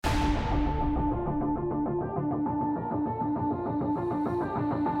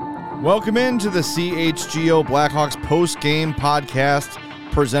Welcome into the CHGO Blackhawks post-game podcast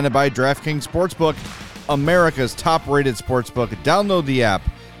presented by DraftKings Sportsbook, America's top-rated sportsbook. Download the app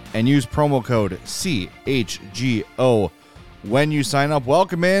and use promo code CHGO when you sign up.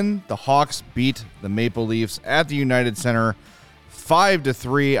 Welcome in. The Hawks beat the Maple Leafs at the United Center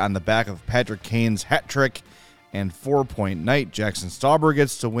 5-3 on the back of Patrick Kane's hat trick and 4-point night. Jackson Stauber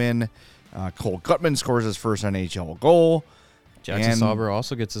gets to win. Cole Guttman scores his first NHL goal. Jackson Stauber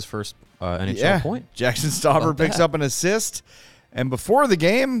also gets his first NHL point. Jackson Stauber picks up an assist. And before the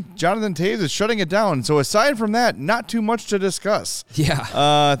game, Jonathan Toews is shutting it down. So aside from that, not too much to discuss.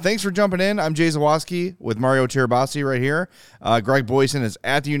 Yeah. Thanks for jumping in. I'm Jay Zawoski with Mario Tirabassi right here. Greg Boyson is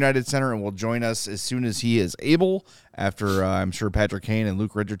at the United Center and will join us as soon as he is able after, I'm sure, Patrick Kane and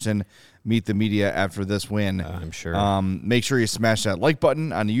Luke Richardson meet the media after this win. I'm sure. Make sure you smash that like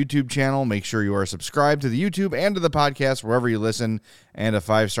button on the YouTube channel. Make sure you are subscribed to the YouTube and to the podcast wherever you listen. And a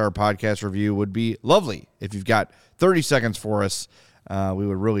 5-star podcast review would be lovely. If you've got 30 seconds for us, we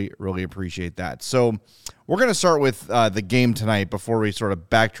would really, really appreciate that. So we're going to start with the game tonight before we sort of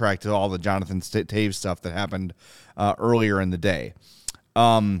backtrack to all the Jonathan Toews stuff that happened earlier in the day.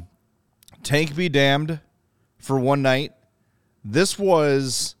 Tank be damned for one night. This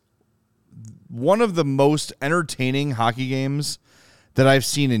was one of the most entertaining hockey games that I've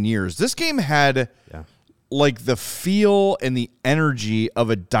seen in years. This game had like the feel and the energy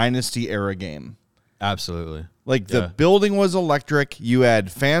of a dynasty era game. Absolutely. Like the building was electric. You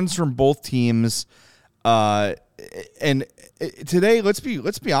had fans from both teams. And today, let's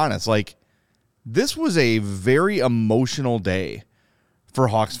be honest, like this was a very emotional day for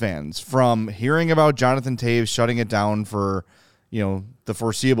Hawks fans, from hearing about Jonathan Toews shutting it down for, the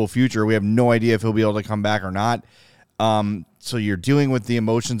foreseeable future. We have no idea if he'll be able to come back or not. So you're dealing with the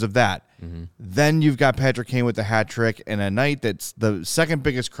emotions of that. Mm-hmm. Then you've got Patrick Kane with the hat trick and a night that's the second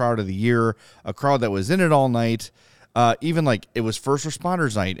biggest crowd of the year, a crowd that was in it all night. Even like it was first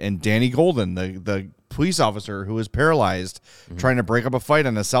responders night, and Danny Golden, the police officer who was paralyzed trying to break up a fight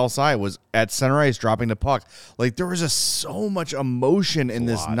on the south side, was at center ice dropping the puck. Like there was just so much emotion in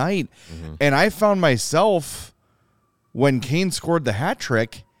this night. Mm-hmm. And I found myself, when Kane scored the hat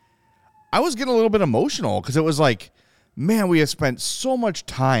trick, I was getting a little bit emotional because it was like, man, we have spent so much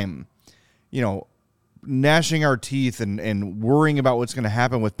time, gnashing our teeth and worrying about what's going to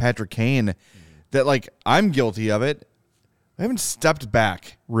happen with Patrick Kane, that like I'm guilty of it. I haven't stepped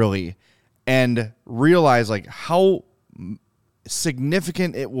back really and realized like how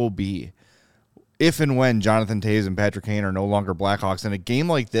significant it will be if and when Jonathan Toews and Patrick Kane are no longer Blackhawks. And a game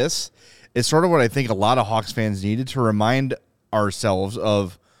like this is sort of what I think a lot of Hawks fans needed to remind ourselves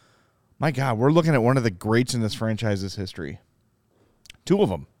of, my God, we're looking at one of the greats in this franchise's history. Two of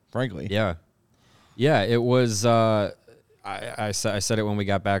them, frankly. Yeah. Yeah, it was, I said it when we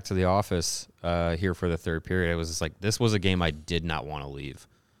got back to the office here for the third period. It was just like, this was a game I did not want to leave.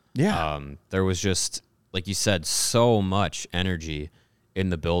 Yeah. There was just, like you said, so much energy in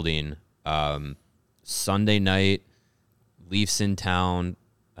the building. Sunday night, Leafs in town,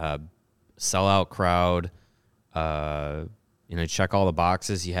 sellout crowd, check all the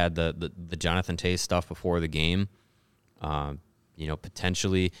boxes. You had the Jonathan Toews stuff before the game.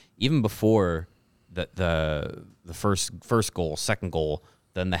 Potentially even before the first goal, second goal,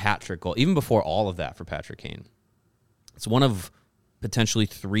 then the hat trick goal, even before all of that for Patrick Kane. It's one of potentially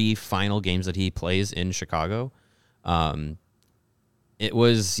 3 final games that he plays in Chicago. It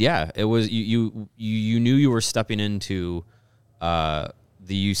was you knew you were stepping into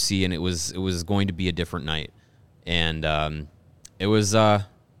the UC, and it was going to be a different night. And it was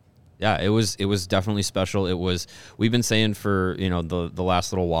definitely special. We've been saying for the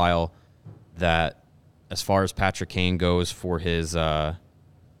last little while that as far as Patrick Kane goes, for his for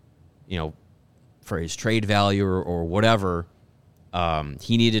his trade value or whatever,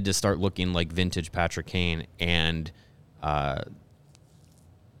 he needed to start looking like vintage Patrick Kane, and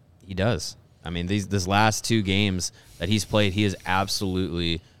he does. I mean, these last 2 games that he's played, he has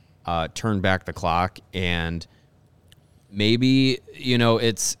absolutely turned back the clock. And maybe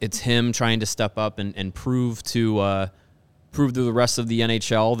it's him trying to step up and prove to the rest of the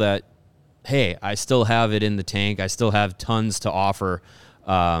NHL that, hey, I still have it in the tank. I still have tons to offer.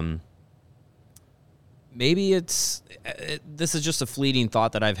 Maybe this is just a fleeting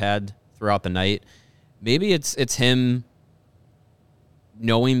thought that I've had throughout the night. Maybe it's him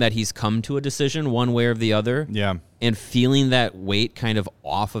knowing that he's come to a decision one way or the other. Yeah. And feeling that weight kind of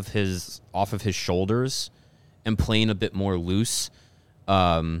off of his shoulders and playing a bit more loose.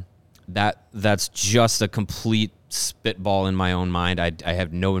 That's just a complete spitball in my own mind. I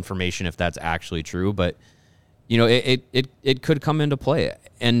have no information if that's actually true, but it could come into play.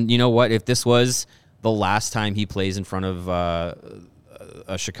 And you know what? If this was the last time he plays in front of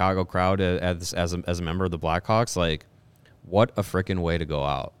a Chicago crowd as a member of the Blackhawks, like, what a freaking way to go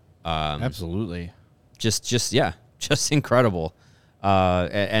out. Absolutely. Just incredible.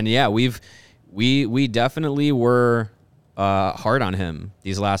 And yeah, we definitely were hard on him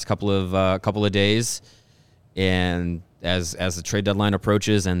these last couple of days, and as the trade deadline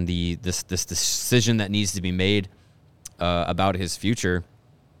approaches and this decision that needs to be made about his future,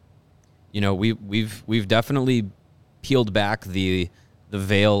 we've definitely peeled back the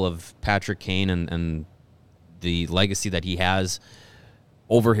veil of Patrick Kane and the legacy that he has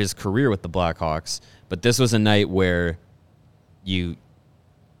over his career with the Blackhawks. But this was a night where you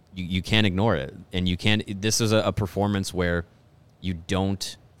can't ignore it, and you can't. This is a performance where you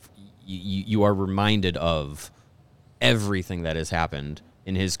are reminded of everything that has happened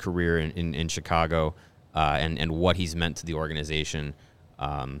in his career in Chicago, and what he's meant to the organization.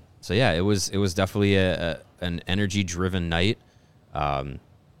 So yeah, it was definitely an energy driven night.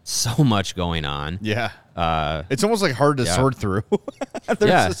 So much going on. Yeah. It's almost like hard to sort through.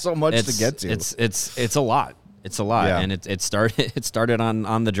 There's just so much to get to. It's a lot. It's a lot. Yeah. And it started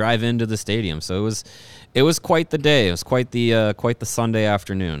on the drive into the stadium. So it was quite the day. It was quite the Sunday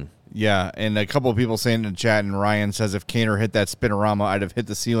afternoon. Yeah, and a couple of people saying in the chat, and Ryan says if Kaner hit that spinorama, I'd have hit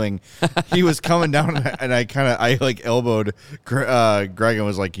the ceiling. He was coming down, and I elbowed Greg and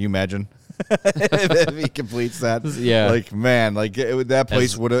was like, "Can you imagine if he completes that?" Yeah, like, man, like that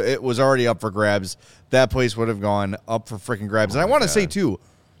place would have. It was already up for grabs. That place would have gone up for freaking grabs. And I want to say too,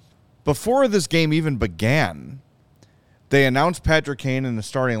 before this game even began, they announced Patrick Kane in the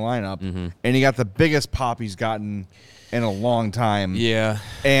starting lineup, and he got the biggest pop he's gotten in a long time. Yeah.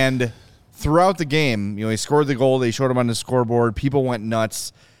 And throughout the game, he scored the goal. They showed him on the scoreboard. People went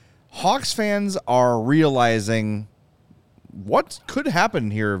nuts. Hawks fans are realizing what could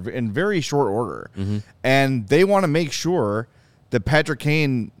happen here in very short order. And they want to make sure that Patrick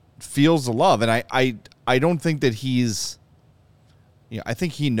Kane feels the love. And I don't think that he's... I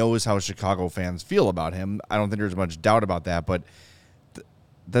think he knows how Chicago fans feel about him. I don't think there's much doubt about that. But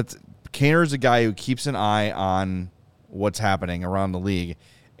Kaner's a guy who keeps an eye on what's happening around the league,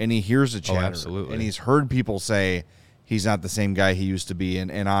 and he hears the chatter. Absolutely. And he's heard people say he's not the same guy he used to be, and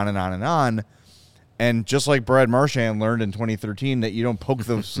on and on and on. And just like Brad Marchand learned in 2013 that you don't poke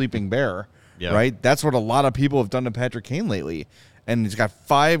the sleeping bear, right? That's what a lot of people have done to Patrick Kane lately. And he's got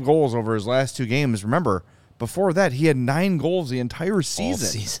 5 goals over his last 2 games. Remember, before that, he had 9 goals the entire season.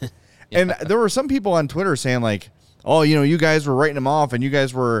 All season. And there were some people on Twitter saying, like, oh, you guys were writing him off, and you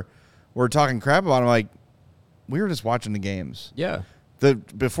guys were talking crap about him. Like, we were just watching the games. Yeah.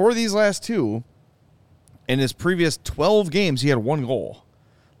 Before these last 2, in his previous 12 games, he had 1 goal.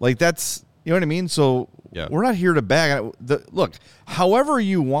 Like, that's, you know what I mean? So we're not here to bag. Look, however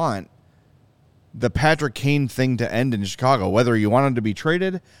you want the Patrick Kane thing to end in Chicago, whether you want him to be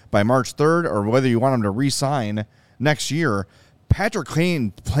traded by March 3rd or whether you want him to re-sign next year, Patrick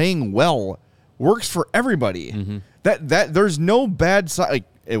Kane playing well works for everybody. That there's no bad side. Like,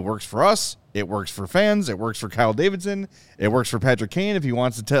 it works for us. It works for fans. It works for Kyle Davidson. It works for Patrick Kane if he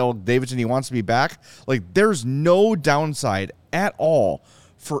wants to tell Davidson he wants to be back. Like, there's no downside at all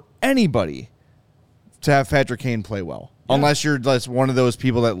for anybody to have Patrick Kane play well. Yeah. Unless you're just one of those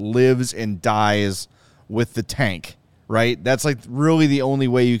people that lives and dies with the tank, right? That's like really the only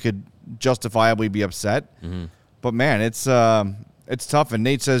way you could justifiably be upset. But man, it's tough. And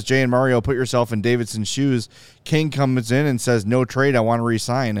Nate says, Jay and Mario, put yourself in Davidson's shoes. King comes in and says, no trade, I want to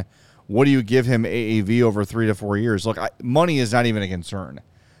re-sign. What do you give him AAV over 3 to 4 years? Look, money is not even a concern.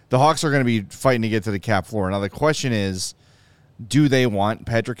 The Hawks are going to be fighting to get to the cap floor. Now, the question is, do they want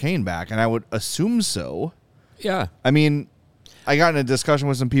Patrick Kane back? And I would assume so. Yeah. I mean, I got in a discussion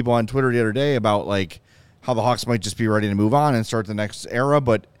with some people on Twitter the other day about, like, how the Hawks might just be ready to move on and start the next era.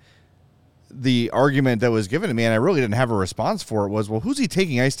 But the argument that was given to me, and I really didn't have a response for it, was, well, who's he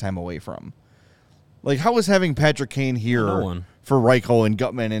taking ice time away from? Like, how is having Patrick Kane here for Reichel and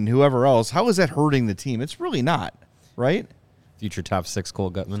Gutman and whoever else, how is that hurting the team? It's really not, right? Future top 6 Cole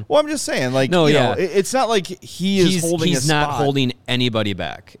Gutman. Well, I'm just saying, like, it's not like he's holding He's not spot. Holding anybody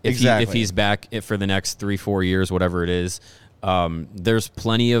back. If he's back for the next 3-4 years, whatever it is, there's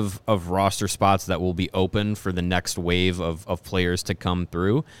plenty of roster spots that will be open for the next wave of players to come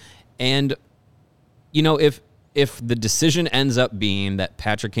through. And, if the decision ends up being that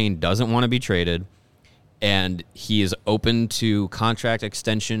Patrick Kane doesn't want to be traded and he is open to contract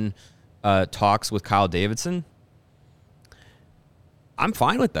extension talks with Kyle Davidson, I'm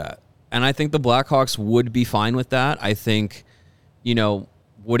fine with that. And I think the Blackhawks would be fine with that. I think,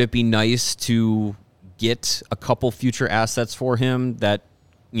 would it be nice to get a couple future assets for him that,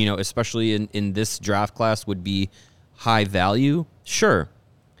 especially in this draft class would be high value, sure.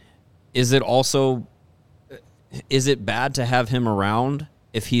 Is it bad to have him around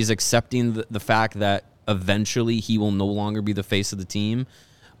if he's accepting the fact that eventually he will no longer be the face of the team,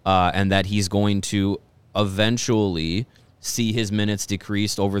 and that he's going to eventually see his minutes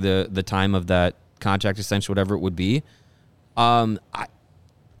decreased over the time of that contract extension, whatever it would be?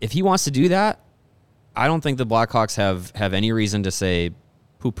 If he wants to do that, I don't think the Blackhawks have any reason to say,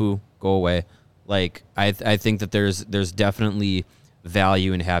 poo-poo, go away. Like, I think that there's definitely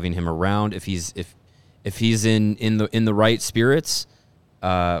value in having him around if he's in the right spirits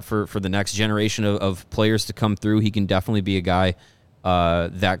for the next generation of players to come through. He can definitely be a guy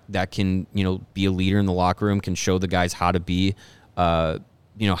that can be a leader in the locker room, can show the guys how to be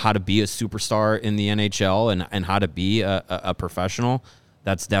how to be a superstar in the NHL and how to be a professional.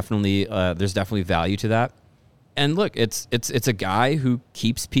 That's definitely there's definitely value to that. And look, it's a guy who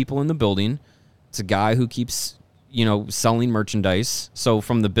keeps people in the building. It's a guy who keeps selling merchandise. So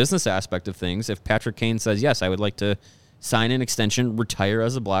from the business aspect of things, if Patrick Kane says, yes, I would like to sign an extension, retire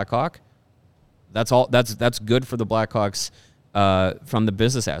as a Blackhawk, that's good for the Blackhawks from the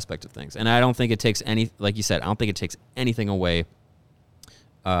business aspect of things. And I don't think it takes like you said, I don't think it takes anything away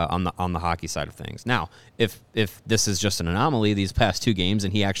on the hockey side of things. Now, if this is just an anomaly, these past 2 games,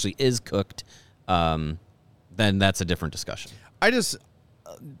 and he actually is cooked, then that's a different discussion. I just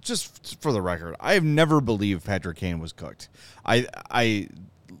for the record, I have never believed Patrick Kane was cooked.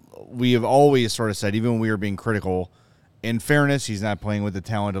 We have always sort of said, even when we were being critical, in fairness, he's not playing with the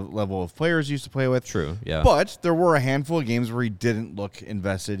talent level of players he used to play with. True, yeah. But there were a handful of games where he didn't look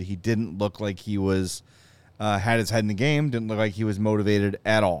invested. He didn't look like he was had his head in the game. Didn't look like he was motivated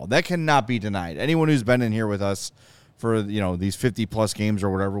at all. That cannot be denied. Anyone who's been in here with us for these 50-plus games or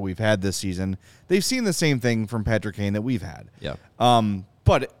whatever we've had this season, they've seen the same thing from Patrick Kane that we've had. Yeah.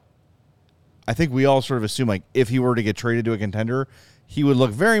 But I think we all sort of assume, like, if he were to get traded to a contender, he would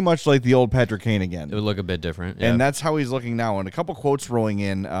look very much like the old Patrick Kane again. It would look a bit different. Yeah. And that's how he's looking now. And a couple quotes rolling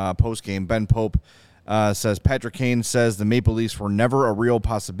in post-game. Ben Pope says, Patrick Kane says the Maple Leafs were never a real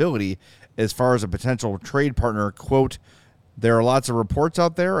possibility as far as a potential trade partner. Quote, there are lots of reports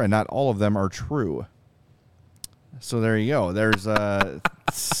out there, and not all of them are true. So there you go. There's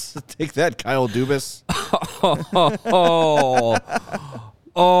take that, Kyle Dubas.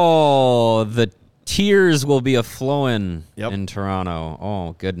 Oh, the tears will be a-flowing in Toronto.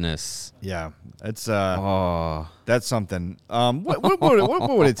 Oh, goodness. Yeah, it's that's something. What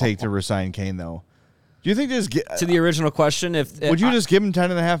would it take to resign Kane, though? Do you think just to the original question? Would you just give him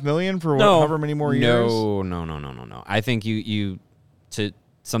 $10.5 million for however many more years? No. I think you to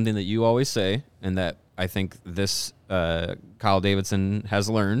something that you always say, and that I think this Kyle Davidson has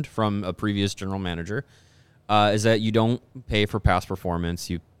learned from a previous general manager, is that you don't pay for past performance.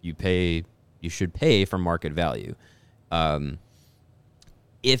 You should pay for market value.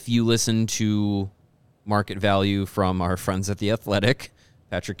 If you listen to market value from our friends at The Athletic,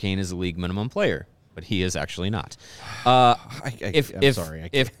 Patrick Kane is a league minimum player, but he is actually not.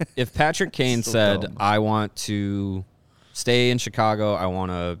 If Patrick Kane said, dumb. I want to stay in Chicago, I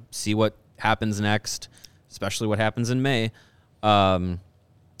want to see what happens next, especially what happens in May, I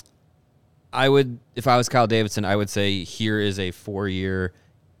would, if I was Kyle Davidson, I would say here is a 4-year,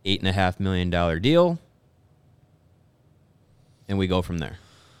 $8.5 million deal, and we go from there.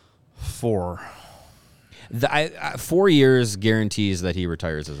 4 years guarantees that he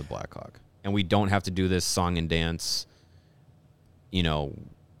retires as a Blackhawk, and we don't have to do this song and dance,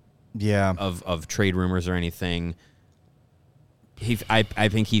 of trade rumors or anything. I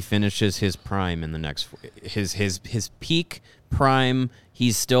think he finishes his prime in the next his peak prime.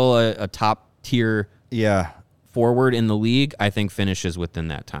 He's still a top tier forward in the league. I think finishes within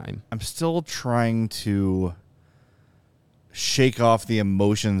that time. I'm still trying to shake off the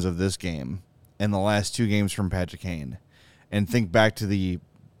emotions of this game and the last 2 games from Patrick Kane and think back to the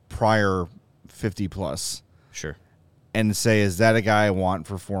prior 50 plus. Sure. And say, is that a guy I want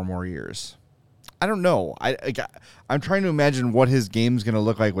for 4 more years? I don't know. I'm trying to imagine what his game's going to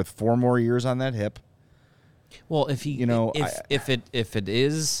look like with 4 more years on that hip. Well, if he, if it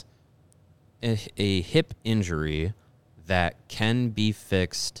is a hip injury that can be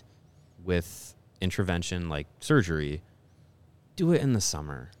fixed with intervention like surgery, do it in the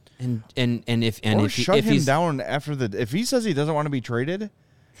summer. If he's down after if he says he doesn't want to be traded,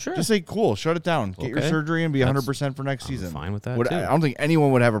 sure, just say cool, shut it down, get your surgery, and be 100% for next season. Fine with that. I don't think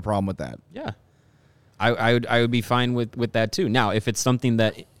anyone would have a problem with that. Yeah, I would be fine with that too. Now, if it's something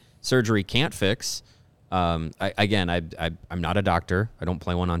that surgery can't fix, I'm not a doctor. I don't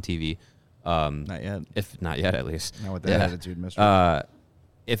play one on TV. Not yet. If not yet, at least. Not with that attitude, mister.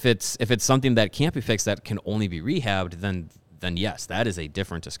 If it's something that can't be fixed, that can only be rehabbed, then yes, that is a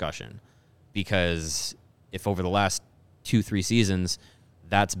different discussion. Because if over the last 2-3 seasons,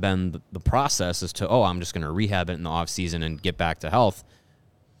 that's been the process as to, I'm just going to rehab it in the off season and get back to health,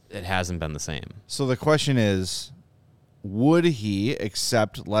 it hasn't been the same. So the question is, would he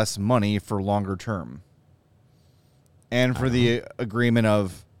accept less money for longer term? And for the agreement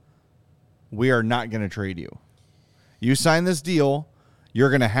of, we are not going to trade you. You sign this deal, you're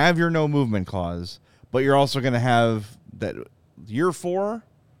going to have your no movement clause, but you're also going to have that year 4,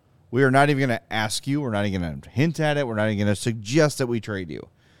 we are not even going to ask you, we're not even going to hint at it, we're not even going to suggest that we trade you.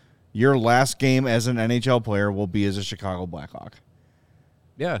 Your last game as an NHL player will be as a Chicago Blackhawk.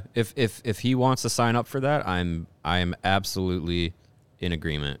 Yeah, if he wants to sign up for that, I'm absolutely in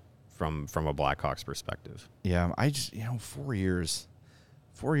agreement from a Blackhawks perspective. Yeah, I just 4 years.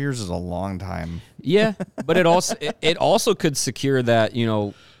 4 years is a long time. Yeah, but it also could secure that,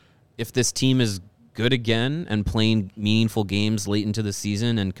 if this team is good again and playing meaningful games late into the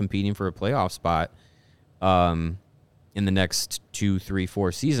season and competing for a playoff spot in the next 2, 3,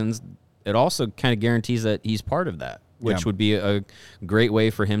 4 seasons, it also kind of guarantees that he's part of that, which would be a great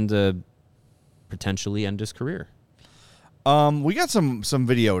way for him to potentially end his career. We got some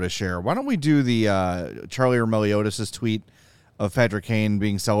video to share. Why don't we do the Charlie Meliodas' tweet of Patrick Kane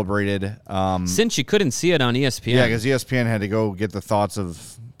being celebrated? Since you couldn't see it on ESPN. Yeah, because ESPN had to go get the thoughts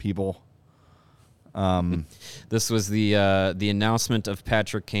of people. This was the announcement of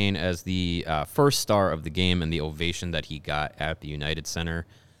Patrick Kane as the first star of the game and the ovation that he got at the United Center.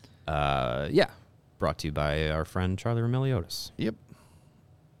 Brought to you by our friend Charlie Meliodas. Yep.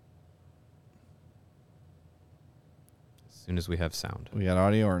 As soon as we have sound. We got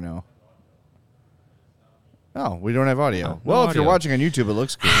audio or no? Oh, we don't have audio. No well, if audio. you're watching on YouTube, it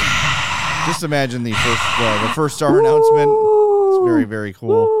looks cool. Just imagine the first star announcement. It's very, very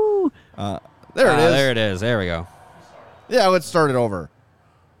cool. There it is. There it is. There we go. Yeah, let's start it over.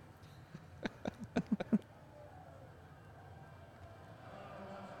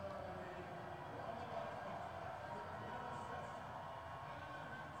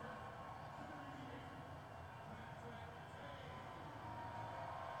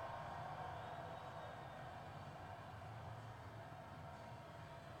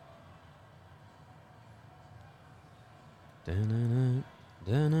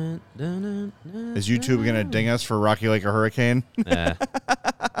 Is YouTube going to ding us for Rocky Like a Hurricane?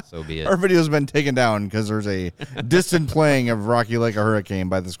 So be it. Our video's been taken down because there's a distant playing of Rocky Like a Hurricane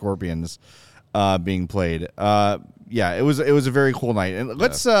by the Scorpions being played. It was a very cool night. And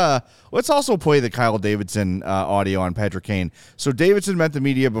let's also play the Kyle Davidson audio on Patrick Kane. So Davidson met the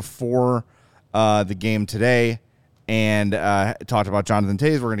media before the game today and talked about Jonathan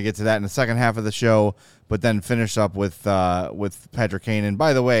Toews. We're going to get to that in the second half of the show, but then finish up with Patrick Kane. And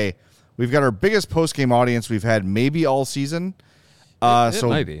by the way, we've got our biggest post-game audience we've had maybe all season. It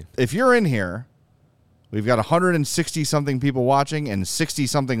might be. If you're in here, we've got 160-something people watching and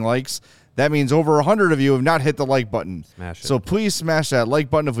 60-something likes. That means over 100 of you have not hit the like button. Smash it. So please smash that like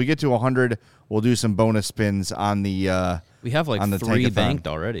button. If we get to 100, we'll do some bonus spins on the We have like on the 3 Tankathon. banked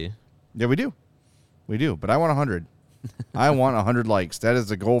already. Yeah, we do. But I want 100. I want 100 likes. That is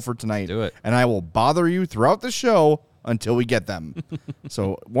the goal for tonight. Do it. And I will bother you throughout the show until we get them.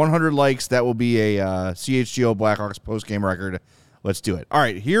 So 100 likes, that will be a CHGO Blackhawks post-game record. Let's do it. All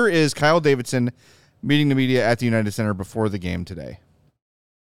right, here is Kyle Davidson meeting the media at the United Center before the game today.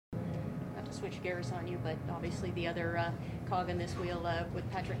 Not to switch gears on you, but obviously the other cog in this wheel with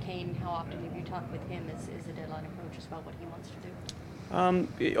Patrick Kane, how often have you talked with him as the deadline approaches about what he wants to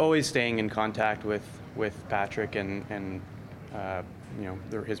do? Always staying in contact with Patrick and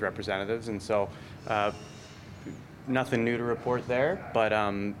his representatives, and so nothing new to report there, but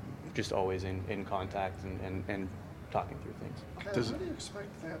just always in contact and talking through things. How do you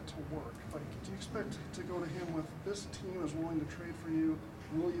expect that to work? Like, do you expect to go to him with, this team is willing to trade for you,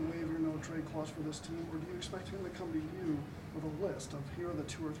 will you waive your no trade clause for this team, or do you expect him to come to you with a list of, here are the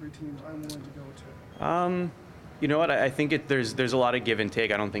 2 or 3 teams I'm willing to go to? You know what? I think there's a lot of give and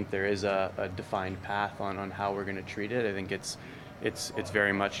take. I don't think there is a defined path on how we're going to treat it. I think it's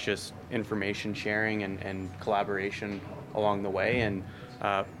very much just information sharing and collaboration along the way, and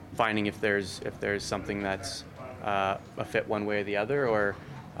finding if there's something that's a fit one way or the other, or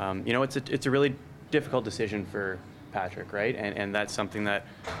it's a really difficult decision for Patrick, right? And that's something that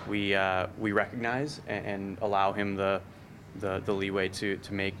we recognize and allow him the leeway to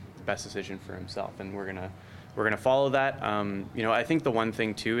make the best decision for himself, and we're gonna follow that. I think the one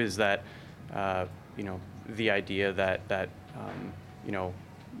thing too is that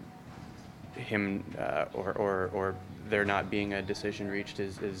him or there not being a decision reached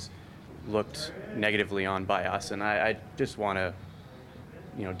is looked negatively on by us, and I just want to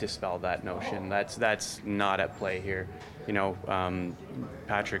dispel that notion. That's not at play here.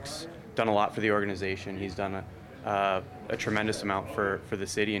 Patrick's done a lot for the organization. He's done a tremendous amount for the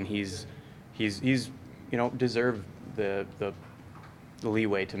city, and he's deserved the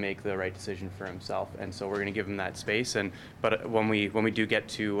leeway to make the right decision for himself, and so we're going to give him that space. But when we do get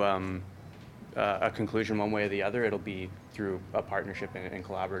to a conclusion one way or the other, it'll be through a partnership and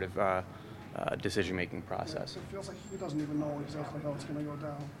collaborative decision-making process. It feels like he doesn't even know exactly how it's going to go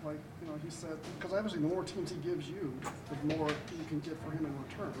down. Like, he said, because obviously the more teams he gives you, the more you can get for him in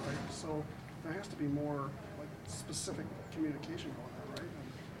return, right? So there has to be more specific communication going on, right?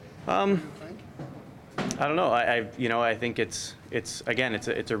 What do you think? I don't know. I think it's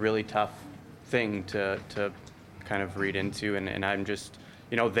a really tough thing to kind of read into, and I'm just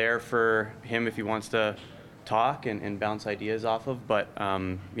there for him if he wants to talk and bounce ideas off of, but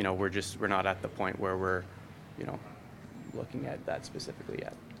we're not at the point where we're looking at that specifically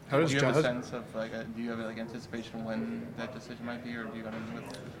yet. Do you have a sense of do you have anticipation when that decision might be, or do you have it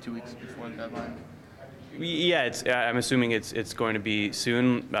with 2 weeks before the deadline? Yeah, I'm assuming it's going to be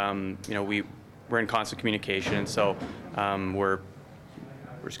soon. We're in constant communication, and so we're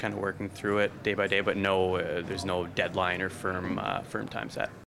just kind of working through it day by day. But no, there's no deadline or firm time set.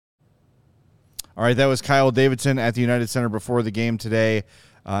 All right, that was Kyle Davidson at the United Center before the game today.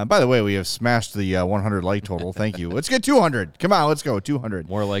 By the way, we have smashed the 100 like total. Thank you. Let's get 200. Come on, let's go. 200.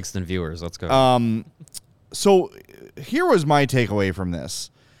 More likes than viewers. Let's go. So here was my takeaway from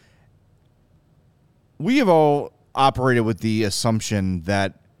this. We have all operated with the assumption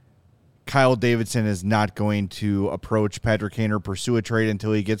that Kyle Davidson is not going to approach Patrick Kane or pursue a trade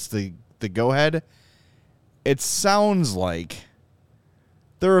until he gets the go-ahead. It sounds like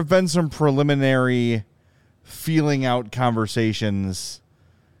there have been some preliminary feeling out conversations.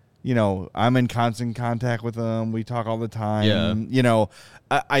 I'm in constant contact with him. We talk all the time. Yeah.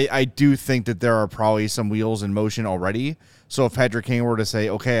 I do think that there are probably some wheels in motion already. So if Patrick Kane were to say,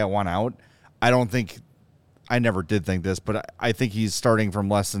 okay, I want out, I never did think this, but I think he's starting from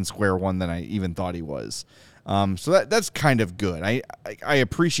less than square one than I even thought he was. So that's kind of good. I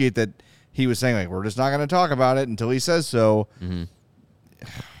appreciate that he was saying, we're just not going to talk about it until he says so. Mm-hmm.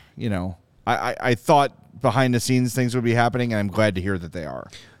 I thought behind the scenes things would be happening, and I'm glad to hear that they are.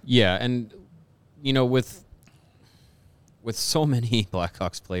 Yeah, and with so many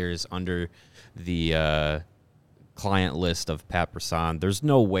Blackhawks players under the client list of Pat Brisson, there's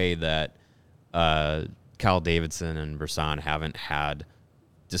no way that Kyle Davidson and Brisson haven't had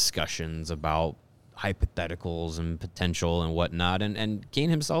discussions about hypotheticals and potential and whatnot. And Kane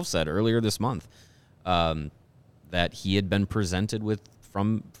himself said earlier this month that he had been presented with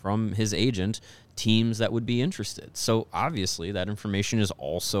from his agent teams that would be interested. So obviously that information is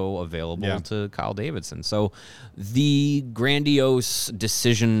also available to Kyle Davidson. So the grandiose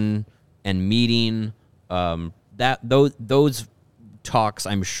decision and meeting, those talks,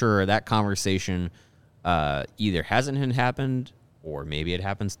 I'm sure that conversation either hasn't happened or maybe it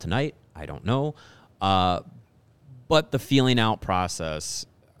happens tonight. I don't know. But the feeling out process,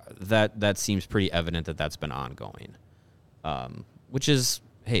 that seems pretty evident that's been ongoing. That's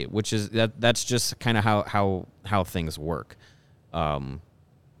just kind of how things work. But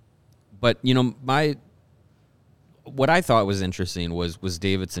what I thought was interesting was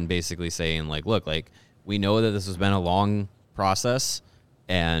Davidson basically saying look, we know that this has been a long process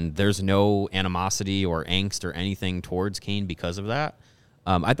and there's no animosity or angst or anything towards Kane because of that.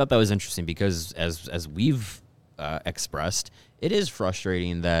 I thought that was interesting because as we've expressed, it is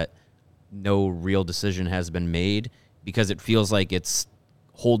frustrating that no real decision has been made because it feels like it's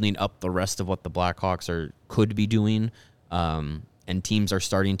holding up the rest of what the Blackhawks could be doing, and teams are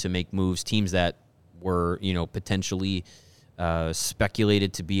starting to make moves. Teams that were potentially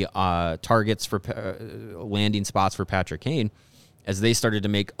speculated to be targets for landing spots for Patrick Kane. As they started to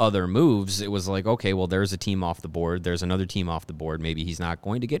make other moves, it was like, okay, well, there's a team off the board. There's another team off the board. Maybe he's not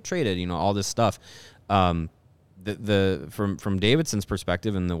going to get traded. All this stuff. From Davidson's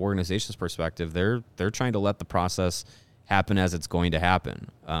perspective and the organization's perspective, they're trying to let the process happen as it's going to happen,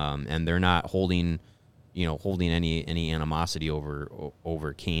 and they're not holding any animosity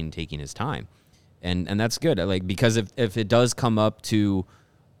over Kane taking his time, and that's good. Because if it does come up to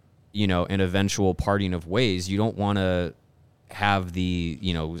an eventual parting of ways, you don't want to have the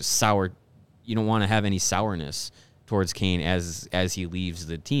sour. You don't want to have any sourness towards Kane as he leaves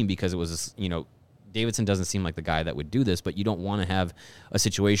the team, because it was Davidson doesn't seem like the guy that would do this, but you don't want to have a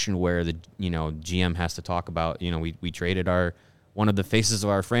situation where the GM has to talk about we traded our one of the faces of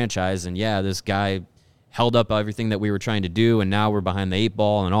our franchise. And yeah, this guy held up everything that we were trying to do, and now we're behind the 8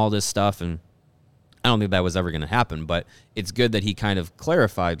 ball and all this stuff. And I don't think that was ever going to happen, but it's good that he kind of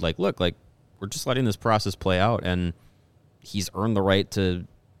clarified, like, look, like, we're just letting this process play out, and he's earned the right to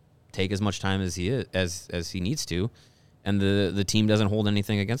take as much time as he needs to, and the team doesn't hold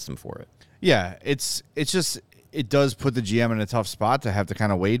anything against him for it. Yeah, it's just, it does put the GM in a tough spot to have to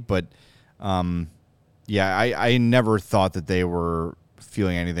kind of wait, but yeah, I never thought that they were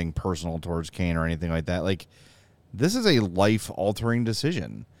feeling anything personal towards Kane or anything like that. Like, this is a life-altering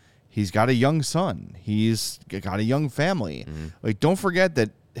decision. He's got a young son. He's got a young family. Mm-hmm. Like, don't forget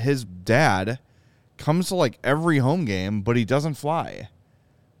that his dad comes to, like, every home game, but he doesn't fly.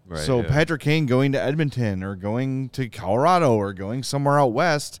 Right, so Patrick Kane going to Edmonton or going to Colorado or going somewhere out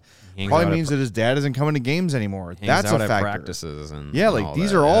west probably means that his dad isn't coming to games anymore. That's a factor. Practices and like,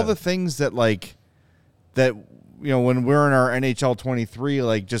 these are all the things that, like, that, you know, when we're in our NHL 23,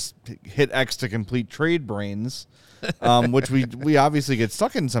 like, just hit X to complete trade brains, which we obviously get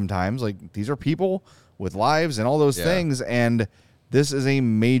stuck in sometimes. Like, these are people with lives and all those things, and this is a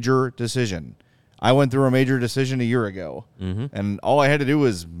major decision. I went through a major decision a year ago, and all I had to do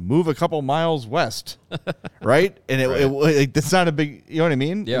was move a couple miles west, right? And it's not a big, you know what I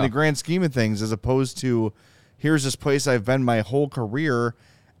mean? Yeah. In the grand scheme of things, as opposed to, here's this place I've been my whole career,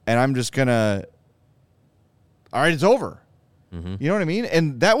 and I'm just going to, all right, it's over. You know what I mean?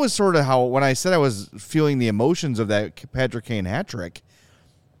 And that was sort of how, when I said I was feeling the emotions of that Patrick Kane hat trick,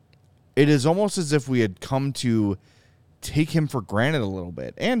 it is almost as if we had come to take him for granted a little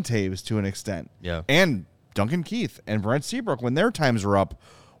bit, and Taves to an extent. Yeah. And Duncan Keith and Brent Seabrook, when their times were up,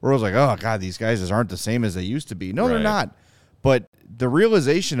 where I was like, oh, God, these guys just aren't the same as they used to be. No, they're not. But the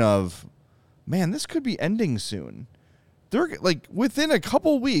realization of, man, this could be ending soon. They're like, within a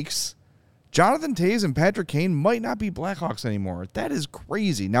couple weeks, Jonathan Taves and Patrick Kane might not be Blackhawks anymore. That is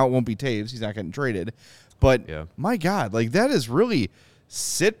crazy. Now, it won't be Taves. He's not getting traded. But, my God, like, that is really,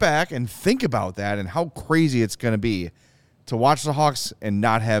 sit back and think about that and how crazy it's going to be to watch the Hawks and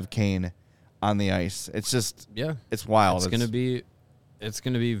not have Kane on the ice. It's just, it's wild. It's going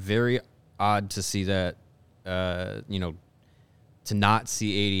to be very odd to see that, you know, to not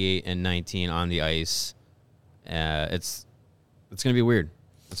see 88 and 19 on the ice. It's going to be weird.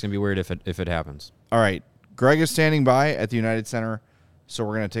 It's going to be weird if it happens. All right. Greg is standing by at the United Center, so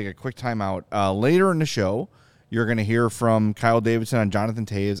we're going to take a quick timeout. Later in the show, you're going to hear from Kyle Davidson on Jonathan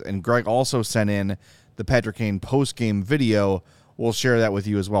Taves, and Greg also sent in the Patrick Kane post-game video. We'll share that with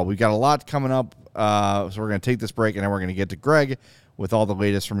you as well. We've got a lot coming up, so we're going to take this break, and then we're going to get to Greg with all the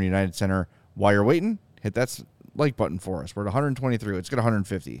latest from the United Center. While you're waiting, hit that like button for us. We're at 123. Let's get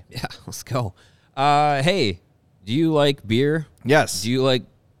 150. Yeah, let's go. Hey, do you like beer? Yes. Do you like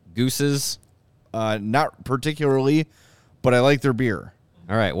Goose's? Not particularly, but I like their beer.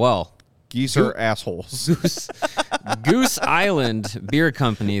 All right, well. Geese are assholes. Goose Island Beer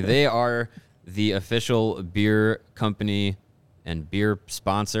Company. They are the official beer company and beer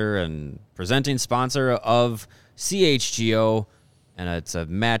sponsor and presenting sponsor of CHGO, and it's a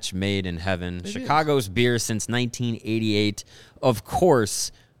match made in heaven. Chicago's beer since 1988. Of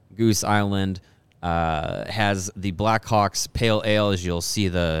course, Goose Island has the Blackhawks Pale Ale, as you'll see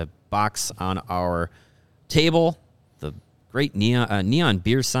the box on our table. The great neon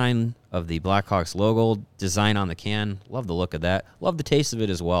beer sign of the Blackhawks logo design on the can. Love the look of that. Love the taste of it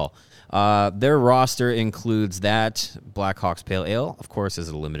as well. Their roster includes that Blackhawks Pale Ale, of course, is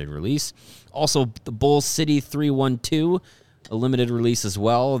a limited release. Also, the Bull City 312, a limited release as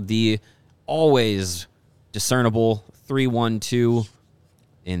well. The always discernible 312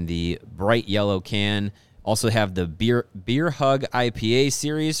 in the bright yellow can. Also have the Beer Hug IPA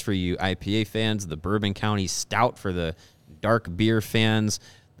series for you IPA fans, the Bourbon County Stout for the dark beer fans,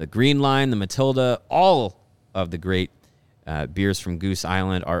 the Green Line, the Matilda, all of the great beers from Goose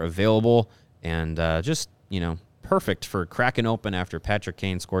Island are available, and just, you know, perfect for cracking open after Patrick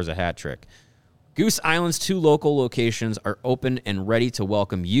Kane scores a hat trick. Goose Island's 2 local locations are open and ready to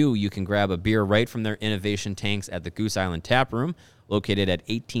welcome you. You can grab a beer right from their innovation tanks at the Goose Island Tap Room, located at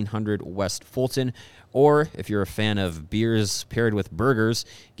 1800 West Fulton. Or if you're a fan of beers paired with burgers,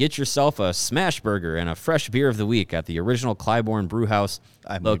 get yourself a smash burger and a fresh beer of the week at the original Clybourne Brewhouse,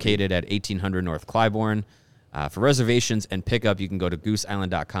 located at 1800 North Clybourne. For reservations and pickup, you can go to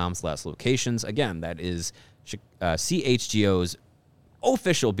gooseisland.com/locations. Again, that is CHGO's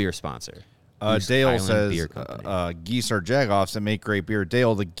official beer sponsor. Dale says geese are jagoffs that make great beer.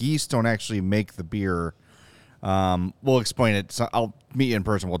 Dale, the geese don't actually make the beer. We'll explain it. So I'll meet you in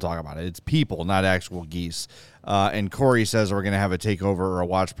person. We'll talk about it. It's people, not actual geese. And Corey says we're going to have a takeover or a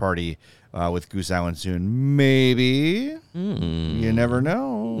watch party with Goose Island soon. Maybe. You never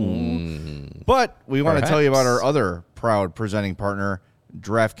know. But we want to tell you about our other proud presenting partner,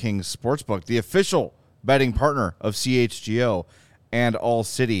 DraftKings Sportsbook, the official betting partner of CHGO and All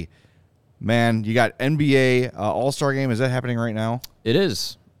City. Man, you got NBA All-Star Game. Is that happening right now? It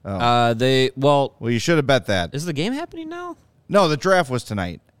is. Oh. Well, you should have bet that. Is the game happening now? No, the draft was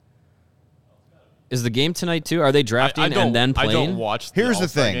tonight. Is the game tonight too? Are they drafting and then playing? I don't watch the Here's the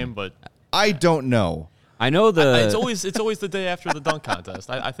All-Star thing. game, but I don't know. I know it's always the day after the dunk contest.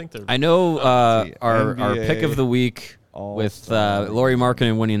 I think they're. I know our NBA pick of the week with Laurie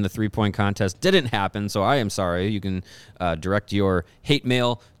Markkinen winning the 3-point contest didn't happen, so I am sorry. You can direct your hate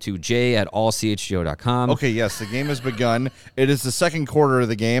mail to j@allchgo.com. Okay, yes, the game has begun. It is the second quarter of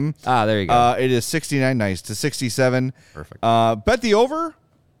the game. There you go. It is 69 nice to 67. Perfect. Bet the over.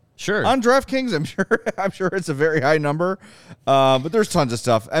 Sure. On DraftKings, I'm sure it's a very high number, but there's tons of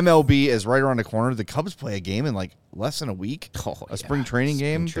stuff. MLB is right around the corner. The Cubs play a game in like less than a week. A spring training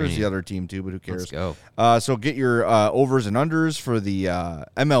game. There's the other team too, but who cares? Let's go. So get your overs and unders for the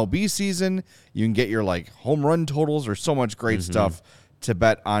MLB season. You can get your like home run totals. There's so much great stuff to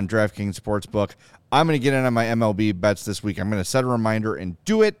bet on DraftKings Sportsbook. I'm going to get in on my MLB bets this week. I'm going to set a reminder and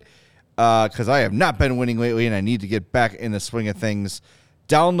do it because I have not been winning lately, and I need to get back in the swing of things.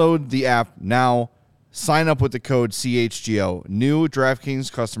 Download the app now. Sign up with the code CHGO. New DraftKings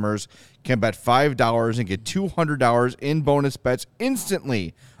customers can bet $5 and get $200 in bonus bets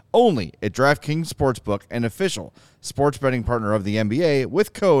instantly. Only at DraftKings Sportsbook, an official sports betting partner of the NBA,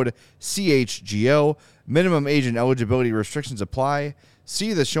 with code CHGO. Minimum age and eligibility restrictions apply.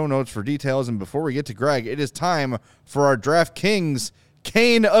 See the show notes for details. And before we get to Greg, it is time for our DraftKings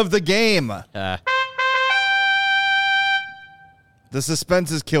Kane of the game. The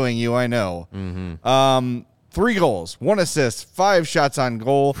suspense is killing you, I know. 3 goals, 1 assist, 5 shots on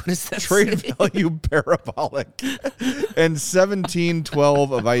goal, trade value parabolic, and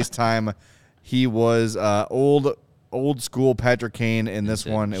 17-12 of ice time. He was old school Patrick Kane in this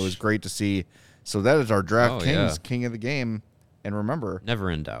one. It was great to see. So that is our DraftKings King of the Game. And remember, never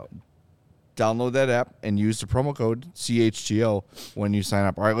in doubt. Download that app and use the promo code CHGO when you sign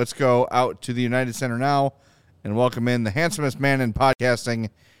up. All right, let's go out to the United Center now and welcome in the handsomest man in podcasting.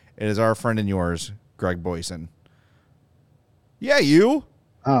 It is our friend and yours, Greg Boyson. Yeah, you.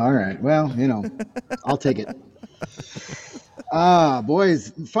 Oh, all right. Well, I'll take it.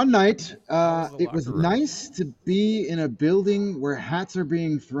 Boys, fun night. It was nice to be in a building where hats are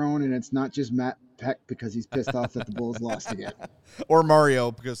being thrown and it's not just Matt Peck because he's pissed off that the Bulls lost again. Or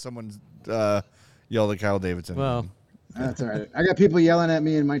Mario because someone yelled at Kyle Davidson. Well, that's all right. I got people yelling at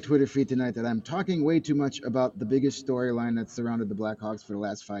me in my Twitter feed tonight that I'm talking way too much about the biggest storyline that's surrounded the Blackhawks for the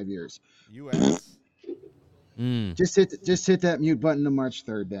last 5 years. U.S. Just hit that mute button on March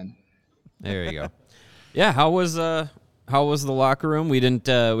 3rd then. There you go. Yeah, how was the locker room? We didn't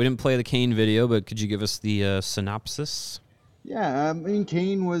play the Kane video, but could you give us the synopsis? Yeah, I mean,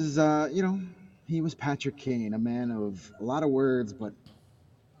 Kane was he was Patrick Kane, a man of a lot of words, but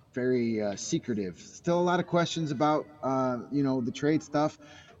very secretive. Still a lot of questions about the trade stuff.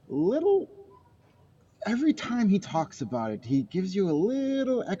 Every time he talks about it, he gives you a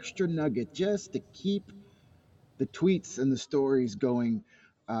little extra nugget just to keep the tweets and the stories going.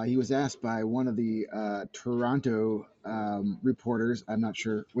 He was asked by one of the Toronto reporters, I'm not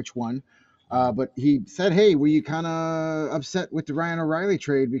sure which one, but he said, hey, were you kind of upset with the Ryan O'Reilly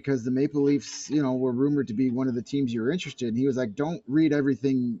trade because the Maple Leafs, were rumored to be one of the teams you were interested in? He was like, don't read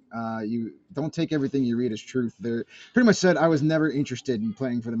everything, don't take everything you read as truth. They pretty much said I was never interested in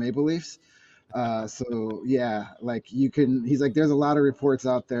playing for the Maple Leafs. So yeah, like he's like, there's a lot of reports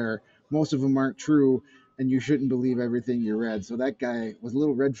out there. Most of them aren't true, and you shouldn't believe everything you read. So that guy was a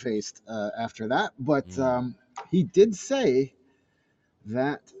little red-faced after that. But he did say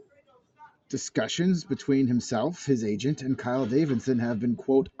that discussions between himself, his agent, and Kyle Davidson have been,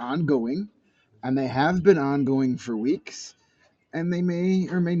 quote, ongoing, and they have been ongoing for weeks, and they may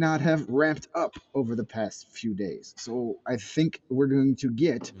or may not have ramped up over the past few days. So I think we're going to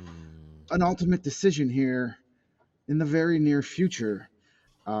get an ultimate decision here in the very near future.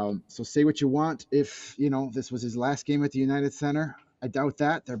 So say what you want. If, this was his last game at the United Center, I doubt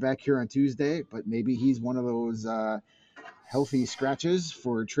that. They're back here on Tuesday, but maybe he's one of those healthy scratches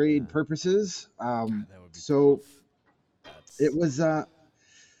for trade purposes. So it was an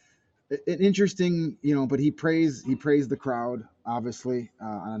interesting, but he praised the crowd, obviously,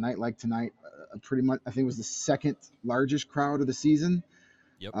 on a night like tonight. Pretty much, I think it was the second largest crowd of the season.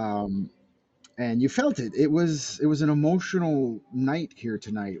 Yep. And you felt it. It was an emotional night here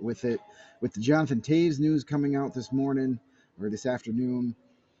tonight with the Jonathan Taves news coming out this morning or this afternoon.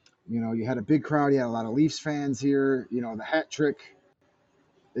 You had a big crowd. You had a lot of Leafs fans here. The hat trick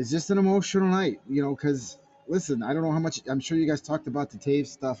is just an emotional night, because, listen, I don't know how much, I'm sure you guys talked about the Taves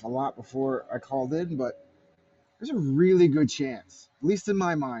stuff a lot before I called in, but there's a really good chance, at least in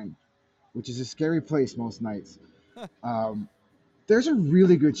my mind, which is a scary place most nights. There's a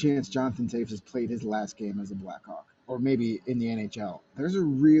really good chance Jonathan Taves has played his last game as a Blackhawk, or maybe in the NHL. There's a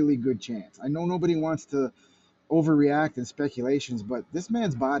really good chance. I know nobody wants to overreact in speculations, but this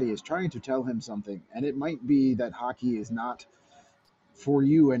man's body is trying to tell him something, and it might be that hockey is not for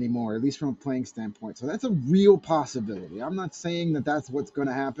you anymore, at least from a playing standpoint. So that's a real possibility. I'm not saying that that's what's going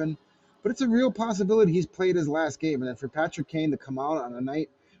to happen, but it's a real possibility he's played his last game. And then for Patrick Kane to come out on a night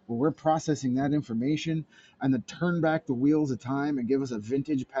where we're processing that information and to turn back the wheels of time and give us a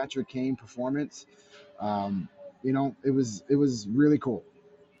vintage Patrick Kane performance, it was really cool.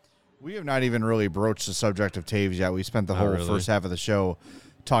 We have not even really broached the subject of Taves yet. We spent the whole first half of the show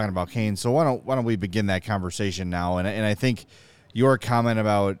talking about Kane. So why don't we begin that conversation now? And I think your comment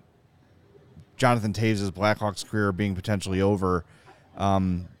about Jonathan Taves' Blackhawks career being potentially over,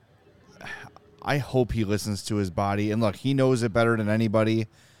 I hope he listens to his body. And look, he knows it better than anybody,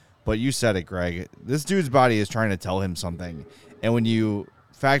 but you said it, Greg. This dude's body is trying to tell him something. And when you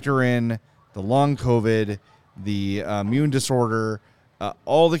factor in the long COVID, the immune disorder,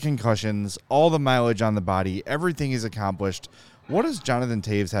 all the concussions, all the mileage on the body, everything he's accomplished, what does Jonathan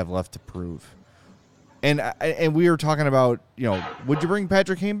Taves have left to prove? And we were talking about, would you bring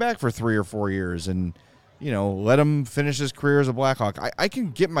Patrick Kane back for 3 or 4 years and, let him finish his career as a Blackhawk? I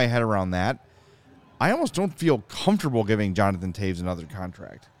can get my head around that. I almost don't feel comfortable giving Jonathan Taves another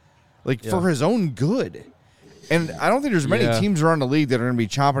contract, for his own good. And I don't think there's many teams around the league that are going to be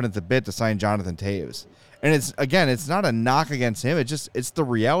chomping at the bit to sign Jonathan Taves. And it's not a knock against him. It's the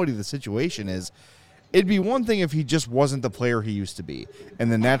reality of the situation is, it'd be one thing if he just wasn't the player he used to be and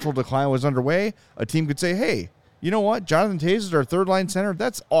the natural decline was underway. A team could say, hey, you know what? Jonathan Taves is our third-line center.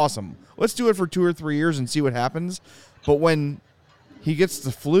 That's awesome. Let's do it for 2 or 3 years and see what happens. But when he gets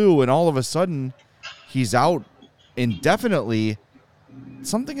the flu and all of a sudden he's out indefinitely,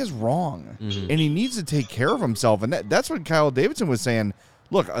 something is wrong. Mm-hmm. And he needs to take care of himself. And that's what Kyle Davidson was saying.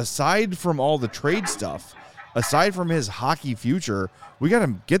 Look, aside from all the trade stuff, aside from his hockey future, we got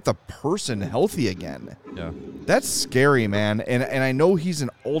to get the person healthy again. Yeah. That's scary, man. And I know he's an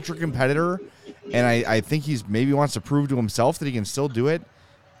ultra competitor, and I think he's maybe wants to prove to himself that he can still do it.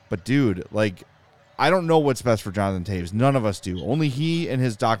 But, dude, I don't know what's best for Jonathan Taves. None of us do. Only he and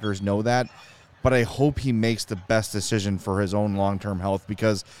his doctors know that. But I hope he makes the best decision for his own long-term health,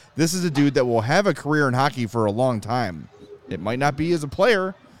 because this is a dude that will have a career in hockey for a long time. It might not be as a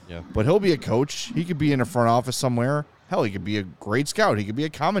player, but he'll be a coach. He could be in a front office somewhere. Hell, he could be a great scout. He could be a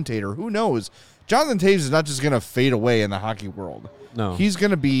commentator. Who knows? Jonathan Taves is not just going to fade away in the hockey world. No. He's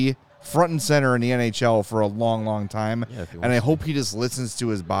going to be front and center in the NHL for a long, long time. Yeah, and I hope he just listens to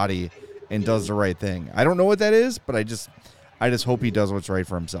his body and does the right thing. I don't know what that is, but I just hope he does what's right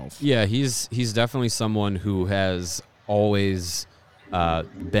for himself. Yeah, he's definitely someone who has always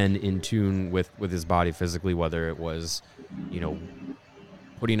been in tune with his body physically, whether it was,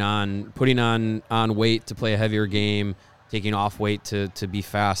 putting on weight to play a heavier game, taking off weight to be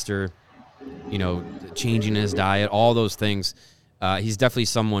faster, changing his diet, all those things. He's definitely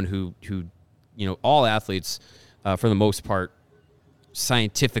someone who all athletes, for the most part,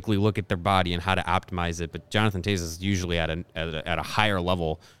 scientifically look at their body and how to optimize it. But Jonathan Taves is usually at a higher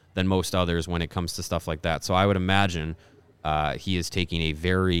level than most others when it comes to stuff like that. So I would imagine he is taking a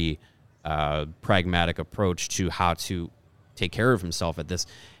very pragmatic approach to how to take care of himself at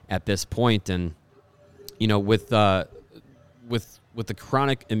this point. And with the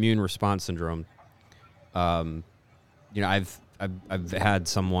chronic immune response syndrome, I've had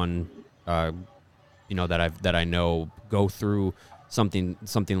someone that I know go through something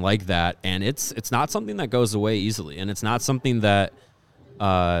like that, and it's not something that goes away easily, and it's not something that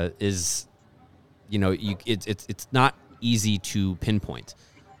is it's not easy to pinpoint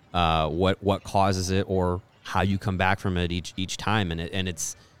what causes it or how you come back from it each time, and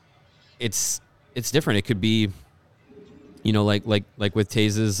it's different. It could be like with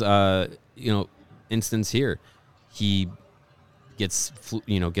Taze's instance here, he gets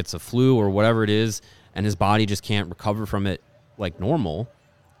a flu or whatever it is, and his body just can't recover from it like normal,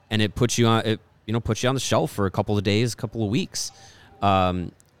 and it puts you on the shelf for a couple of days, a couple of weeks,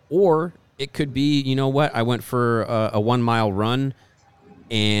 or it could be, I went for a 1 mile run,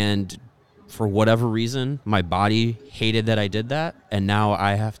 and for whatever reason my body hated that I did that, and now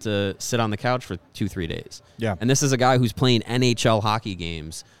I have to sit on the couch for 2-3 days. Yeah. And this is a guy who's playing NHL hockey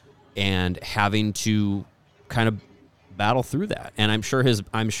games and having to kind of battle through that. And I'm sure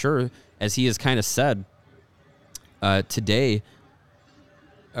as he has kind of said today,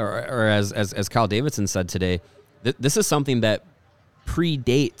 or as Kyle Davidson said today, this is something that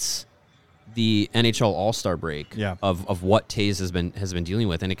predates the NHL All-Star break of what Taves has been dealing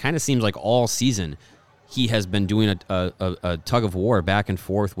with. And it kind of seems like all season he has been doing a tug of war back and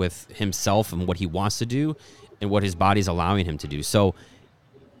forth with himself and what he wants to do and what his body's allowing him to do. So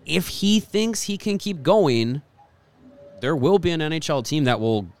if he thinks he can keep going, there will be an NHL team that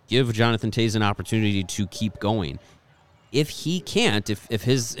will give Jonathan Taves an opportunity to keep going. If he can't, if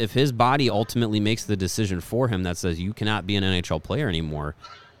his body ultimately makes the decision for him that says you cannot be an NHL player anymore,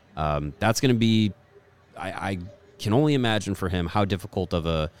 that's going to be, I can only imagine for him how difficult of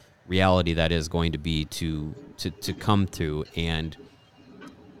a reality that is going to be to come to. And,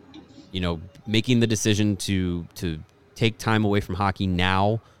 making the decision to take time away from hockey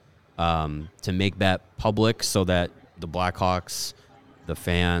now, to make that public so that the Blackhawks, the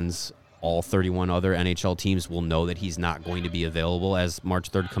fans, all 31 other NHL teams will know that he's not going to be available as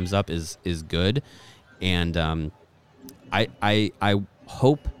March 3rd comes up is good. And I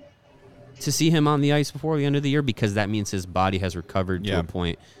hope to see him on the ice before the end of the year, because that means his body has recovered to a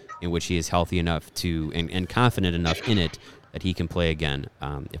point in which he is healthy enough to and confident enough in it that he can play again.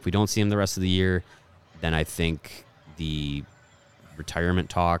 If we don't see him the rest of the year, then I think the retirement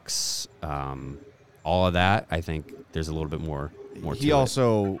talks, all of that, I think there's a little bit more He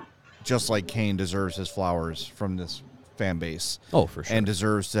also, just like Kane, deserves his flowers from this fan base. Oh, for sure. And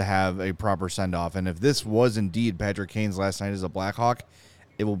deserves to have a proper send-off. And if this was indeed Patrick Kane's last night as a Blackhawk,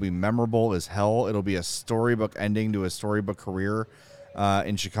 it will be memorable as hell. It'll be a storybook ending to a storybook career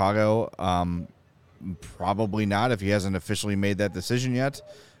in Chicago. Probably not if he hasn't officially made that decision yet.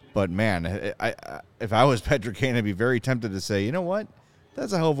 But, man, if I was Patrick Kane, I'd be very tempted to say, you know what?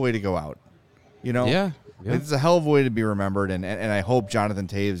 That's a hell of a way to go out. Yeah. It's a hell of a way to be remembered, and I hope Jonathan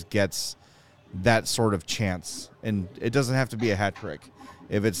Taves gets that sort of chance. And it doesn't have to be a hat trick.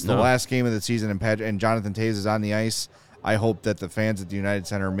 If it's the last game of the season and Jonathan Taves is on the ice, I hope that the fans at the United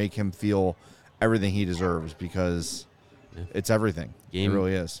Center make him feel everything he deserves, because it's everything. It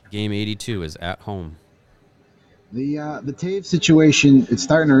really is. Game 82 is at home. The Taves situation, it's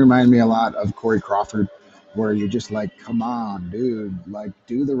starting to remind me a lot of Corey Crawford, where you're just like, come on, dude, like,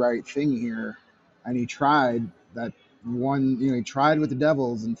 do the right thing here. And he tried that one, he tried with the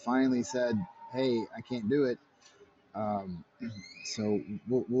Devils and finally said, hey, I can't do it. So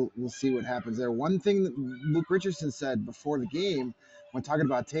we'll see what happens there. One thing that Luke Richardson said before the game, when talking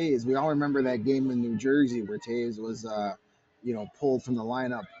about Taves, we all remember that game in New Jersey where Taves was, pulled from the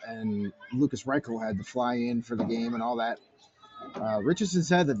lineup and Lucas Reichel had to fly in for the game and all that. Richardson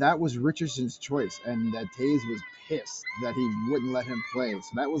said that was Richardson's choice and that Taves was pissed that he wouldn't let him play.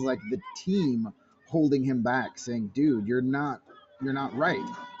 So that was like the team holding him back, saying, dude, you're not right.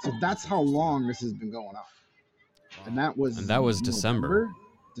 So that's how long this has been going on. And that was December.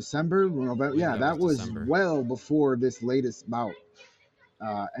 November. Yeah, that was December. Well before this latest bout.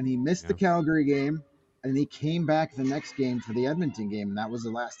 And he missed the Calgary game, and he came back the next game for the Edmonton game, and that was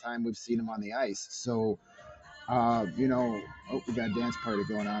the last time we've seen him on the ice. So, we got a dance party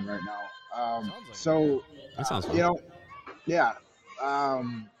going on right now. That sounds fun.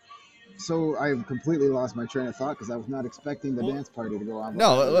 So I completely lost my train of thought because I was not expecting the dance party to go on.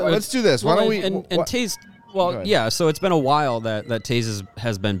 No, let's do this. Why don't we? And Taves. Well, yeah. So it's been a while that Taves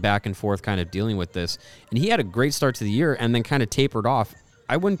has been back and forth, kind of dealing with this, and he had a great start to the year, and then kind of tapered off.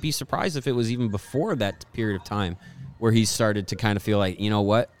 I wouldn't be surprised if it was even before that period of time where he started to kind of feel like, you know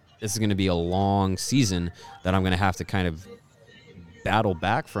what, this is going to be a long season that I'm going to have to kind of battle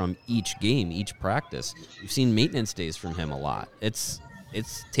back from each game, each practice. We've seen maintenance days from him a lot. It's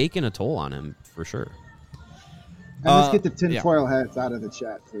taken a toll on him for sure. And let's get the tinfoil hats out of the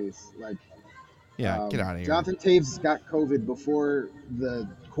chat, please. Get out of here. Jonathan Taves got COVID before the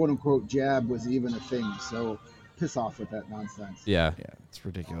quote-unquote jab was even a thing, so piss off with that nonsense. Yeah, it's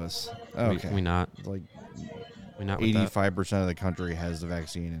ridiculous. Okay, we not 85% of the country has the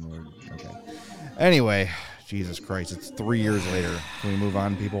vaccine, and we're okay. Anyway, Jesus Christ, it's 3 years later. Can we move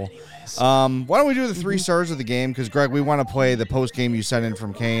on, people? Why don't we do the 3 stars of the game? Because, Greg, we want to play the post game you sent in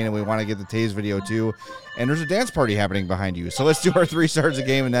from Kane, and we want to get the Taves video too. And there's a dance party happening behind you, so let's do our 3 stars of the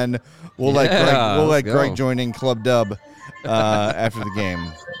game, and then we'll let Greg join in Club Dub after the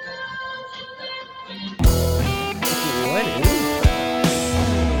game.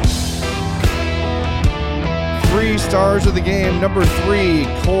 3 stars of the game. Number 3,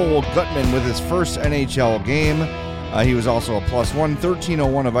 Cole Gutman with his first NHL game. He was also a +1,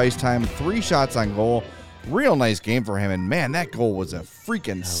 13:01 of ice time, 3 shots on goal, Real nice game for him. And, man, that goal was a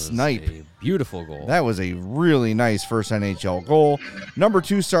freaking snipe. A beautiful goal. That was a really nice first NHL goal. Number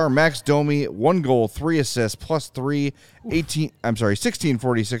 2 star, Max Domi, 1 goal, 3 assists, plus 3,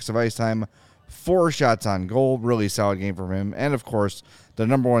 16:46 of ice time, 4 shots on goal. Really solid game from him. And, of course, the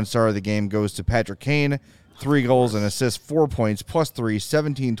number 1 star of the game goes to Patrick Kane, 3 goals and assists, 4 points, plus 3,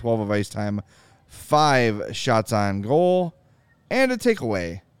 17:12 of ice time, 5 shots on goal, and a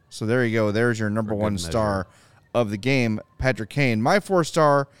takeaway. So there you go. There's your number 1 star of the game, Patrick Kane. My 4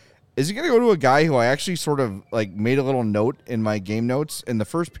 star is going to go to a guy who I actually sort of like made a little note in my game notes in the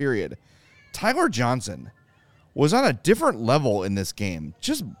first period. Tyler Johnson was on a different level in this game,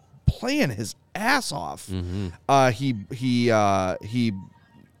 just playing his ass off. He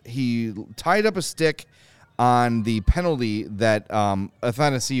tied up a stick on the penalty that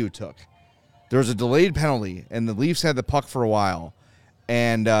Athanasiou took. There was a delayed penalty, and the Leafs had the puck for a while.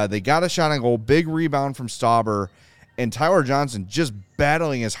 And they got a shot on goal, big rebound from Stauber, and Tyler Johnson just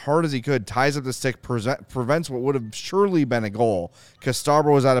battling as hard as he could, ties up the stick, prevents what would have surely been a goal because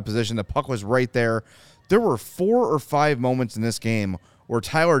Stauber was out of position. The puck was right there. There were 4 or 5 moments in this game where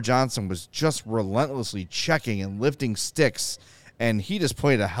Tyler Johnson was just relentlessly checking and lifting sticks, and he just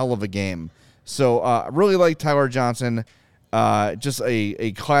played a hell of a game. So I really like Tyler Johnson. Just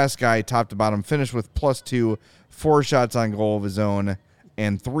a class guy, top to bottom, finished with plus 2, 4 shots on goal of his own,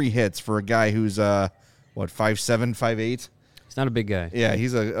 and 3 hits for a guy who's, 5'7", 5'8"? He's not a big guy. Yeah,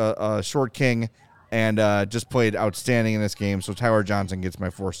 he's a short king, and just played outstanding in this game. So Tyler Johnson gets my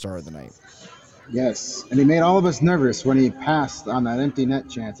 4 star of the night. Yes, and he made all of us nervous when he passed on that empty net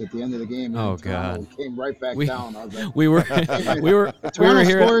chance at the end of the game. Oh, God. He came right back down. I was like, we were Toronto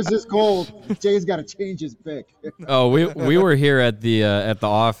here. Scores this goal. Jay's got to change his pick. Oh, we were here at the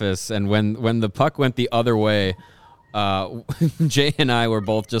office, and when the puck went the other way, Jay and I were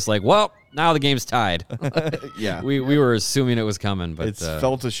both just like, well, now the game's tied. Yeah. We were assuming it was coming, but It's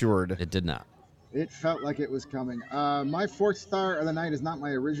felt assured. it did not. It felt like it was coming. My 4th star of the night is not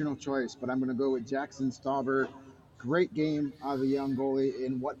my original choice, but I'm going to go with Jackson Stauber. Great game out of the young goalie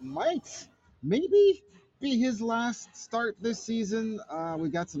in what might maybe be his last start this season. We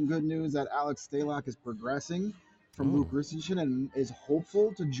got some good news that Alex Stalock is progressing from Luke Richardson and is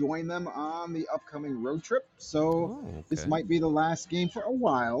hopeful to join them on the upcoming road trip. So this might be the last game for a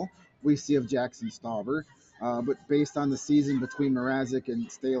while we see of Jackson Stauber. But based on the season between Mrazek and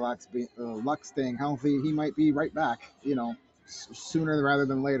Stalock's Luck staying healthy, he might be right back, sooner rather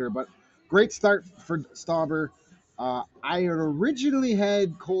than later. But great start for Stauber. I had originally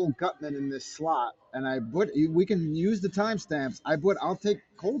had Cole Gutman in this slot, and we can use the timestamps. I'll take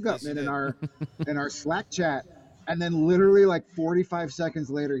Cole Gutman in our Slack chat, and then literally like 45 seconds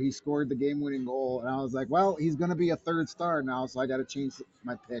later, he scored the game-winning goal, and I was like, well, he's going to be a 3rd star now, so I got to change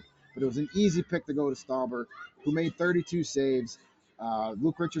my pick. But it was an easy pick to go to Stauber, who made 32 saves.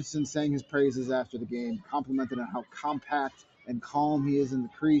 Luke Richardson sang his praises after the game, complimented on how compact and calm he is in the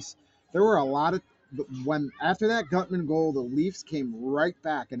crease. There were a lot of after that Gutman goal, the Leafs came right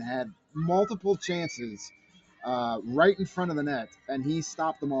back and had multiple chances right in front of the net, and he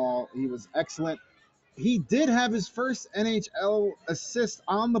stopped them all. He was excellent. He did have his first NHL assist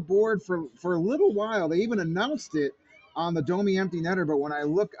on the board for a little while. They even announced it on the Domi empty netter, but when I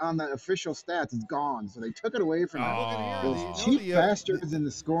look on the official stats, it's gone. So they took it away from those cheap bastards in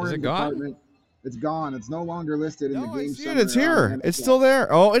the scoring department. It's gone. It's no longer listed in the game. It's here. It's still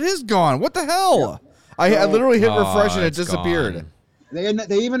there. Oh, it is gone. What the hell? Yeah. I literally hit refresh and it disappeared. Gone.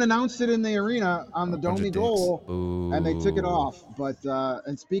 They even announced it in the arena on the Domi goal, and they took it off. But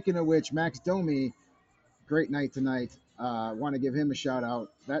and speaking of which, Max Domi, great night tonight. Want to give him a shout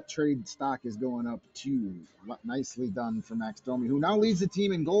out. That trade stock is going up too. Nicely done for Max Domi, who now leads the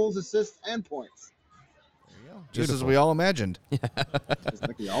team in goals, assists, and points. There you go. Just as we all imagined. Just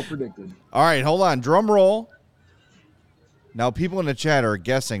like we all predicted. All right, hold on. Drum roll. Now, people in the chat are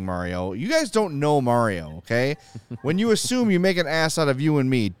guessing Mario. You guys don't know Mario, okay? When you assume you make an ass out of you and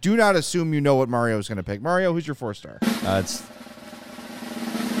me, do not assume you know what Mario is going to pick. Mario, who's your 4-star?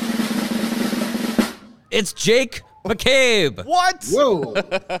 It's Jake McCabe. What? Whoa.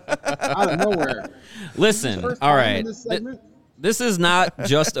 Out of nowhere. Listen, all right. This is not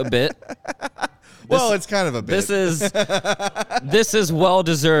just a bit. Well, it's kind of a bit. This is well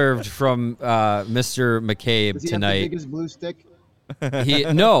deserved from Mr. McCabe Does he tonight. have the biggest blue stick?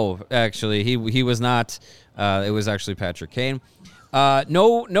 No, actually, he was not. It was actually Patrick Kane.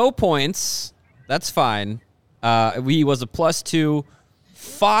 No points. That's fine. He was a +2,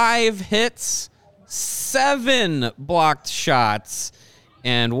 5 hits, 7 blocked shots,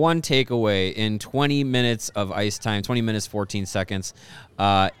 and 1 takeaway in 20 minutes of ice time, 20 minutes, 14 seconds.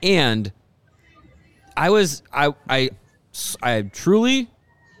 And I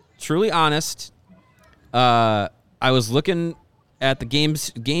truly honest. I was looking at the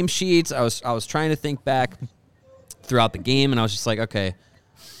game sheets. I was trying to think back throughout the game, and I was just like, okay,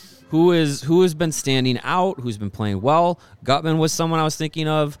 who has been standing out? Who's been playing well? Gutman was someone I was thinking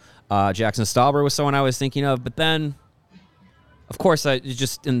of. Jackson Stauber was someone I was thinking of. But then, of course, I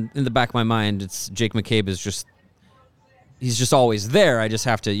just in the back of my mind, it's Jake McCabe he's just always there. I just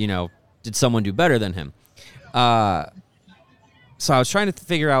have to, did someone do better than him? So I was trying to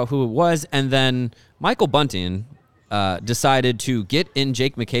figure out who it was, and then Michael Bunting decided to get in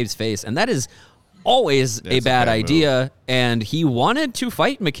Jake McCabe's face, and that is always a bad idea. Move. And he wanted to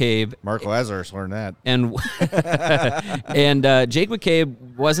fight McCabe. Mark Lazarus learned that. And Jake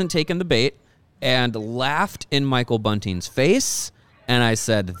McCabe wasn't taking the bait and laughed in Michael Bunting's face. And I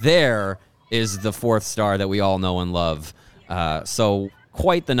said, there is the fourth star that we all know and love. So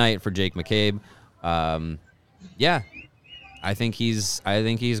quite the night for Jake McCabe. Yeah, I think he's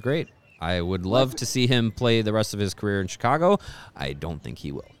great. I would love to see him play the rest of his career in Chicago. I don't think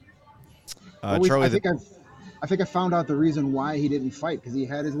he will. Charlie, I think I found out the reason why he didn't fight, because he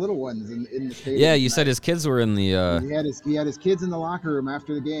had his little ones in the stadium. Yeah, you said his kids were in the. He had his kids in the locker room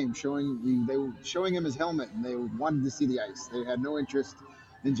after the game, they were showing him his helmet, and they wanted to see the ice. They had no interest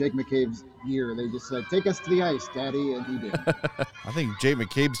in Jake McCabe's gear. They just said, "Take us to the ice, Daddy," and he did. I think Jake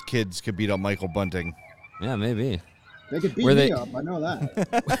McCabe's kids could beat up Michael Bunting. Yeah, maybe. They could beat me up. I know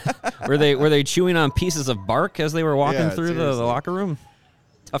that. Were they chewing on pieces of bark as they were walking through the locker room?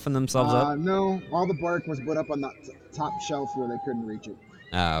 Toughen themselves up? No, all the bark was put up on the top shelf where they couldn't reach it.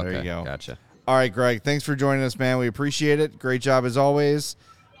 Okay. There you go. Gotcha. All right, Greg, thanks for joining us, man. We appreciate it. Great job as always.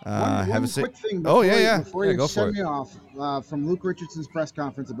 One quick thing before you go send for me off, from Luke Richardson's press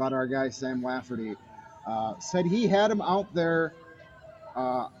conference about our guy Sam Lafferty, said he had him out there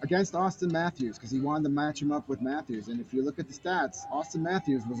against Austin Matthews because he wanted to match him up with Matthews. And if you look at the stats, Austin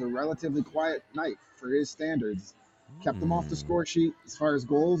Matthews was a relatively quiet night for his standards. Kept them off the score sheet as far as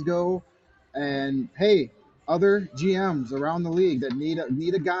goals go. And, hey, other GMs around the league that need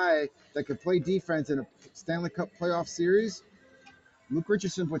a guy that could play defense in a Stanley Cup playoff series, Luke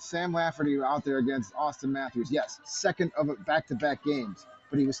Richardson put Sam Lafferty out there against Austin Matthews. Yes, second of back-to-back games,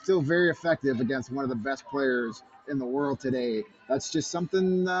 but he was still very effective against one of the best players in the world today. That's just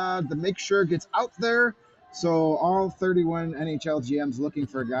something to make sure gets out there so all 31 NHL GMs looking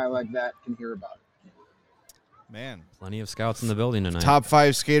for a guy like that can hear about it. Man. Plenty of scouts in the building tonight. Top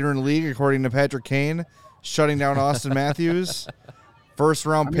 5 skater in the league, according to Patrick Kane, shutting down Austin Matthews. First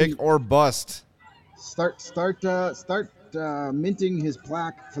round pick or bust. Start minting his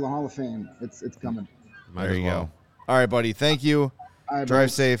plaque for the Hall of Fame. It's coming. There you go. All right, buddy. Thank you.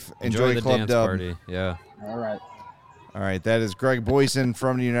 Drive safe. Enjoy the Club dance Dub. party. Yeah. All right. That is Greg Boyson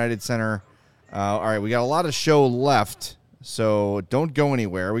from the United Center. All right, we got a lot of show left, so don't go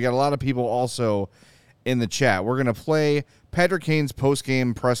anywhere. We got a lot of people also in the chat. We're going to play Patrick Kane's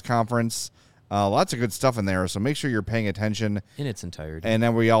post-game press conference. Lots of good stuff in there, so make sure you're paying attention. In its entirety. And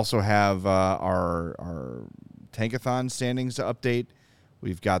then we also have our Tankathon standings to update.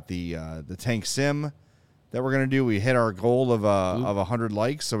 We've got the Tank Sim that we're going to do. We hit our goal of 100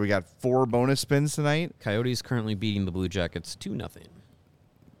 likes, so we got 4 bonus spins tonight. Coyotes currently beating the Blue Jackets 2-0.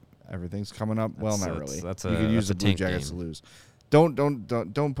 Everything's coming up. Well, not really. You could use the Blue Jackets to lose. Don't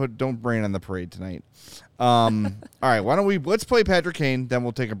brain on the parade tonight. All right, let's play Patrick Kane, then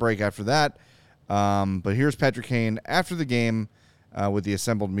we'll take a break after that. But here's Patrick Kane after the game with the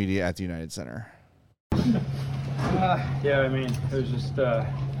assembled media at the United Center. Yeah, I mean, it was just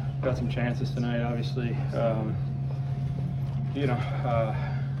got some chances tonight, obviously.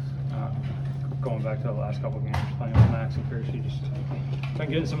 Going back to the last couple of games, playing with Max and Kersey, just been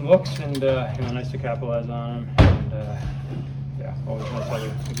getting some looks and nice to capitalize on them. And always nice to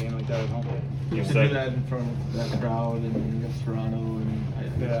have a game like that at home. You said do that in front of that crowd and against Toronto,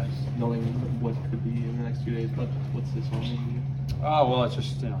 and knowing what could be in the next 2 days. What's this all mean? Oh well, it's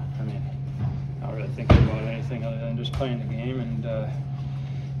just not really thinking about anything other than just playing the game. And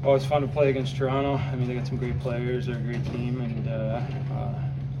always fun to play against Toronto. I mean, they got some great players. They're a great team, and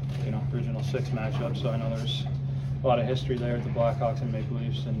Regional 6 matchup. So I know there's a lot of history there with the Blackhawks and Maple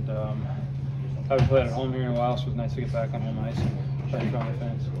Leafs, and haven't played at home here in a while, so it was nice to get back on home ice and play in front of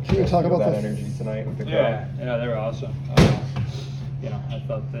fans. Can you talk about that energy tonight with the crowd? Yeah, they were awesome. I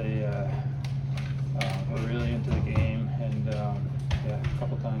thought they were really into the game, and a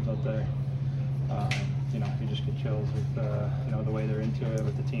couple times out there, you just get chills with the way they're into it,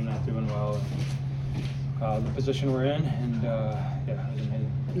 with the team not doing well, and the position we're in, and it was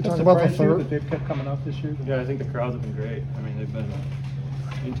amazing. You talk about the third. That they've kept coming up this year. Yeah, I think the crowds have been great. I mean, they've been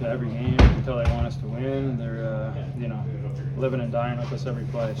into every game until they want us to win. They're living and dying with us every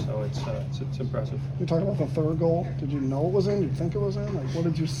play, so it's impressive. You talking about the third goal? Did you know it was in? Did you think it was in? Like, what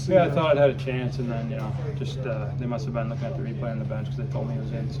did you see? Yeah, I thought it had a chance, and then just they must have been looking at the replay on the bench because they told me it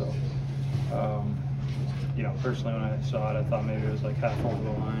was in. So, personally, when I saw it, I thought maybe it was like half over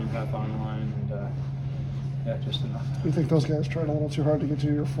the line, half on the line, and just enough. You think those guys tried a little too hard to get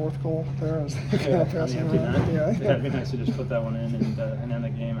you your fourth goal there? As they pass it around? Yeah, it'd be nice to just put that one in and end the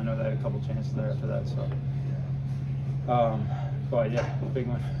game. I know they had a couple chances there after that, so. But yeah, big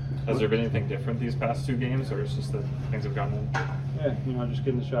one. Has there been anything different these past 2 games, or it's just that things have gotten in? Yeah, just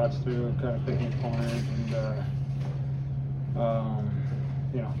getting the shots through, kind of picking corners, and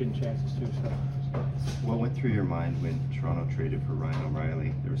getting chances too. So. What went through your mind when Toronto traded for Ryan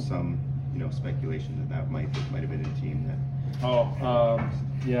O'Reilly? There was some, speculation that might have been a team that.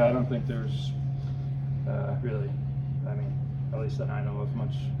 I don't think there's really. I mean, at least that I know of,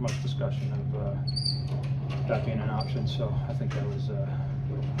 much discussion of that being an option. So I think that was.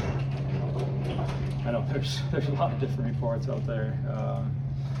 I know there's a lot of different reports out there,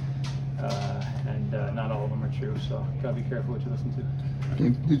 and not all of them are true. So gotta be careful what you listen to.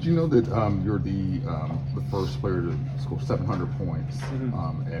 Did you know that you're the first player to score 700 points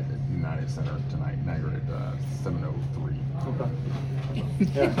at United Center tonight? Now you're at 703. Okay.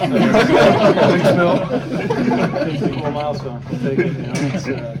 It's a cool milestone. We'll take it.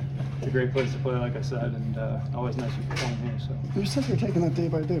 It's a great place to play, like I said, and always nice to perform here. So. You said you're taking that day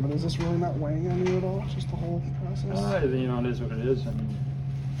by day, but is this really not weighing on you at all? Just the whole process? It is what it is. I mean,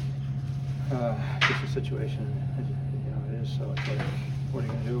 just a situation. It is. So it's like, what are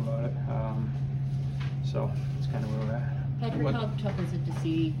you going to do about it? So it's kind of where we're at. Patrick, how tough is it to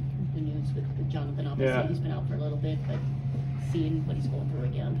see the news with Jonathan? Obviously, he's been out for a little bit, but seeing what he's going through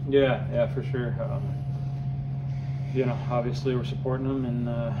again. Yeah, for sure. Obviously we're supporting him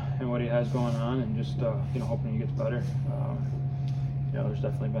and what he has going on, and just hoping he gets better. There's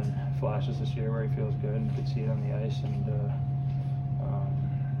definitely been flashes this year where he feels good, and you can see it on the ice, and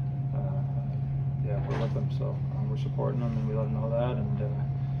we're with him. So we're supporting him, and we let him know that, and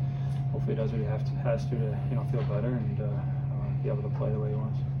hopefully he does what he has to feel better and be able to play the way he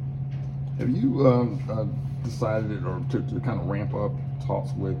wants. Have you decided or to kind of ramp up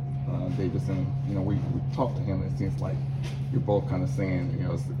talks with Davison? We talked to him, and it seems like you're both kind of saying,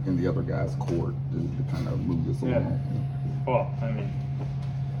 it's in the other guy's court to kind of move this along. Well, I mean,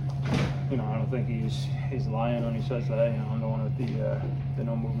 I don't think he's lying when he says that. I'm the one with the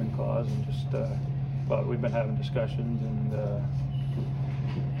no movement clause, and just but we've been having discussions, and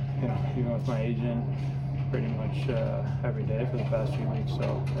even with my agent, pretty much every day for the past few weeks.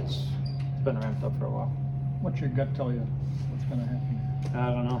 So it's been ramped up for a while. What's your gut tell you what's going to happen?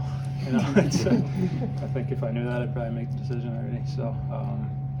 I don't know. I think if I knew that, I'd probably make the decision already. So,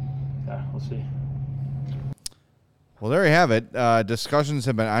 we'll see. Well, there you have it. Discussions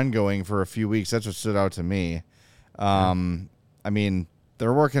have been ongoing for a few weeks. That's what stood out to me. I mean,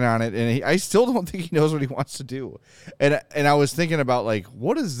 they're working on it, and I still don't think he knows what he wants to do. And I was thinking about, like,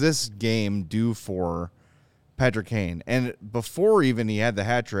 what does this game do for Patrick Kane? And before even he had the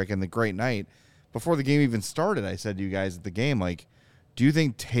hat trick and the great night, before the game even started, I said to you guys at the game, like, do you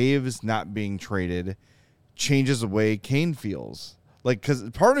think Taves not being traded changes the way Kane feels? Like, because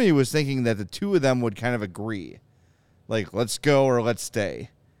part of me was thinking that the two of them would kind of agree. Like, let's go or let's stay.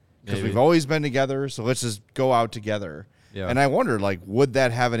 Because we've always been together, so let's just go out together. Yeah. And I wondered, like, would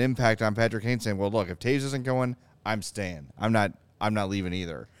that have an impact on Patrick Kane saying, well, look, if Taves isn't going, I'm staying. I'm not leaving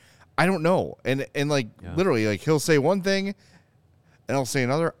either. I don't know. And literally, like, he'll say one thing and he'll say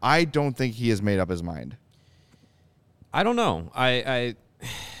another. I don't think he has made up his mind. I don't know. I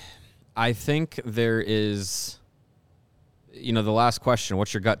think there is, the last question,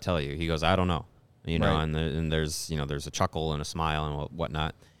 what's your gut tell you? He goes, I don't know. Right. And there's a chuckle and a smile and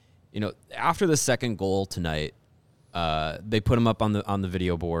whatnot. After the second goal tonight, they put him up on the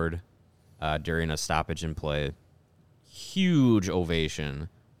video board during a stoppage in play. Huge ovation.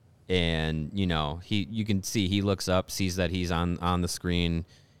 And, you can see he looks up, sees that he's on the screen,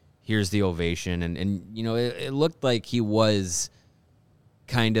 hears the ovation. And it looked like he was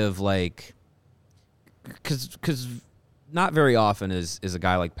kind of like, because not very often is a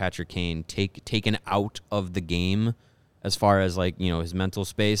guy like Patrick Kane taken out of the game as far as, like, his mental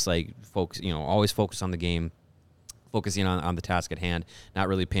space, like, always focus on the game, focusing on the task at hand, not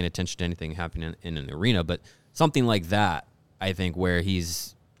really paying attention to anything happening in an arena. But something like that, I think, where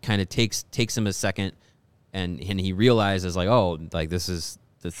he's kind of takes him a second and he realizes, like, oh, like, this is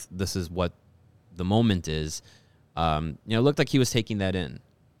what the moment is. It looked like he was taking that in.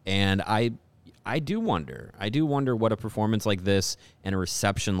 And I I do wonder. I do wonder what a performance like this and a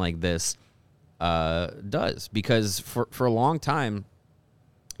reception like this does, because for a long time,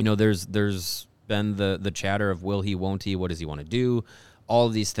 there's been the chatter of will he, won't he, what does he want to do, all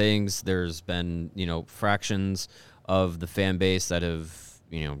of these things. There's been fractions of the fan base that have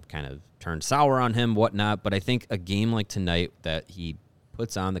kind of turned sour on him, whatnot. But I think a game like tonight that he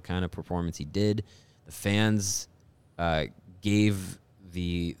puts on the kind of performance he did, the fans gave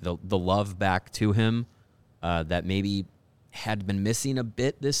the love back to him that maybe had been missing a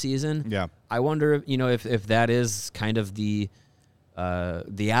bit this season. Yeah. I wonder, if that is kind of the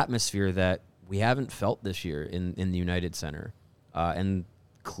atmosphere that we haven't felt this year in the United Center, and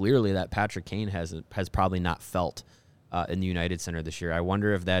clearly that Patrick Kane has probably not felt in the United Center this year. I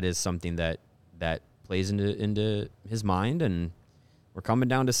wonder if that is something that plays into his mind, and we're coming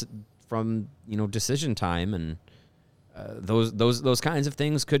down to from decision time, and those kinds of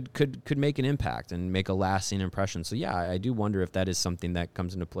things could make an impact and make a lasting impression. So yeah, I do wonder if that is something that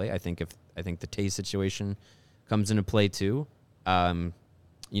comes into play. I think the Tays situation comes into play too. The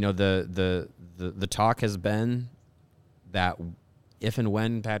talk has been that if and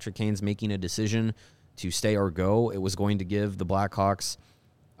when Patrick Kane's making a decision to stay or go, it was going to give the Blackhawks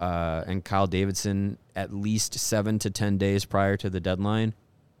and Kyle Davidson at least 7 to 10 days prior to the deadline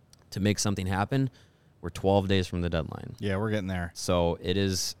to make something happen. We're 12 days from the deadline. Yeah, we're getting there. So it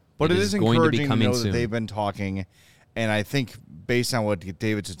is. But it is going to be encouraging coming to know soon. that they've been talking, and I think based on what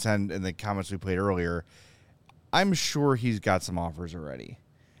Davidson said in the comments we played earlier, I'm sure he's got some offers already.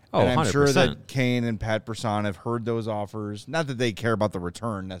 Oh, and I'm 100%. sure that Kane and Pat Brisson have heard those offers. Not that they care about the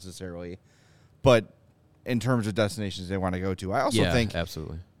return necessarily, but in terms of destinations they want to go to. I also think,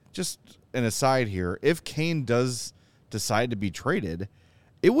 absolutely. just an aside here, if Kane does decide to be traded,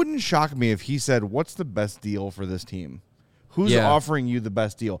 it wouldn't shock me if he said, what's the best deal for this team? Who's offering you the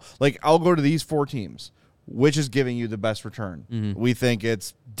best deal? Like, I'll go to these 4 teams. Which is giving you the best return? Mm-hmm. We think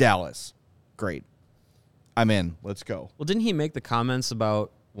it's Dallas. Great. I'm in. Let's go. Well, didn't he make the comments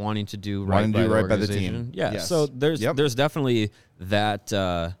about wanting to do right by the team? Yeah. Yes. So there's definitely that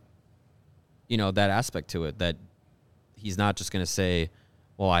that aspect to it, that he's not just going to say,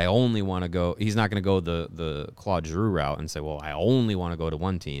 well, I only want to go. He's not going to go the Claude Giroux route and say, well, I only want to go to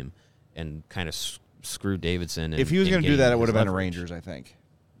one team, and kind of screw Davidson. If he was going to do that, it would have been Rangers, I think.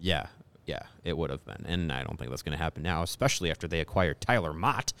 Yeah, it would have been, and I don't think that's going to happen now, especially after they acquired Tyler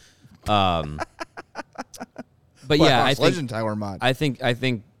Mott. But yeah, I think legend Tyler Mott. I think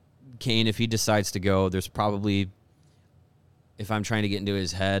Kane, if he decides to go, there's probably, if I'm trying to get into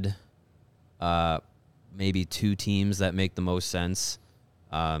his head, maybe 2 teams that make the most sense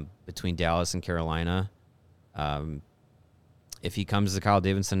between Dallas and Carolina. If he comes to Kyle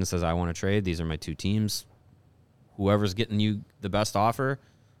Davidson and says, I want to trade, these are my 2 teams, whoever's getting you the best offer,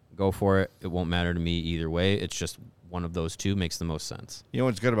 go for it. It won't matter to me either way. It's just one of those 2 makes the most sense. You know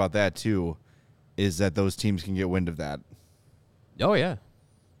what's good about that, too, is that those teams can get wind of that. Oh, yeah.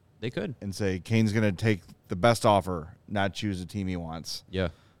 They could. And say, Kane's going to take the best offer, not choose the team he wants. Yeah.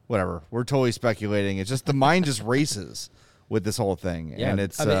 Whatever. We're totally speculating. It's just the mind just races with this whole thing. Yeah. And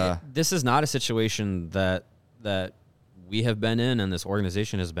it's this is not a situation that we have been in and this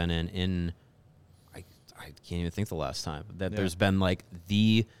organization has been in I can't even think the last time that there's been like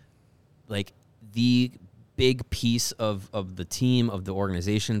the big piece of the team, of the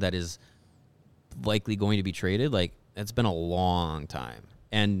organization that is likely going to be traded. Like, it's been a long time,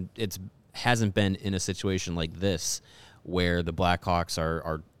 and hasn't been in a situation like this where the Blackhawks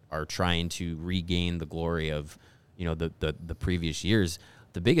are trying to regain the glory of the previous years.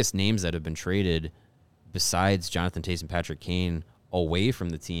 The biggest names that have been traded besides Jonathan Tays and Patrick Kane away from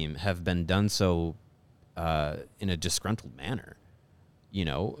the team have been done so in a disgruntled manner.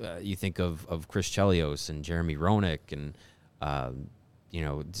 You think of Chris Chelios and Jeremy Roenick and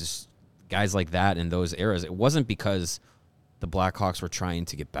just guys like that in those eras. It wasn't because the Blackhawks were trying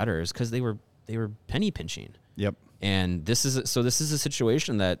to get better; it's because they were penny pinching. Yep. And this is a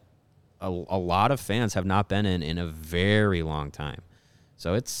situation that a lot of fans have not been in a very long time.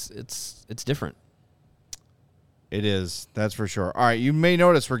 So it's different. It is. That's for sure. All right. You may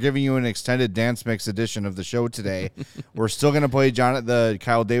notice we're giving you an extended dance mix edition of the show today. We're still going to play the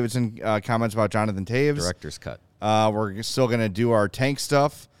Kyle Davidson comments about Jonathan Taves. Director's cut. We're still going to do our tank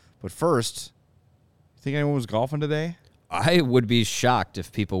stuff. But first, you think anyone was golfing today? I would be shocked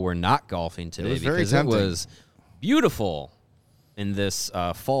if people were not golfing today, because it was beautiful in this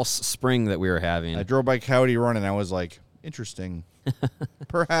false spring that we were having. I drove by Coyote Run and I was like, interesting.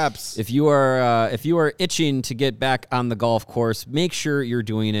 Perhaps. If you are itching to get back on the golf course, make sure you're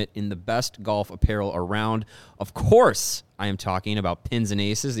doing it in the best golf apparel around. Of course, I am talking about Pins and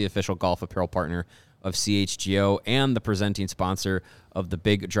Aces, the official golf apparel partner of CHGO and the presenting sponsor of the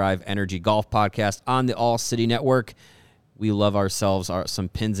Big Drive Energy Golf Podcast on the All City Network. We love ourselves some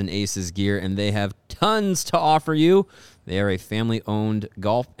Pins and Aces gear, and they have tons to offer you. They are a family-owned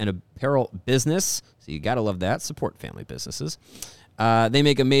golf and apparel business, so you got to love that. Support family businesses. They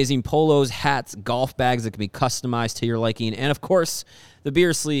make amazing polos, hats, golf bags that can be customized to your liking, and, of course, the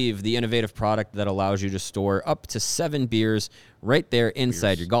beer sleeve, the innovative product that allows you to store up to 7 beers right there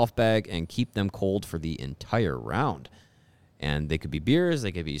inside your golf bag and keep them cold for the entire round. And they could be beers,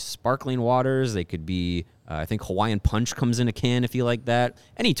 they could be sparkling waters, they could be, I think Hawaiian Punch comes in a can if you like that.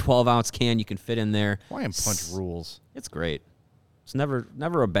 Any 12-ounce can you can fit in there. Hawaiian Punch rules. It's great. It's never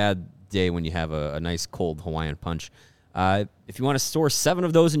a bad day when you have a nice cold Hawaiian Punch. If you want to store 7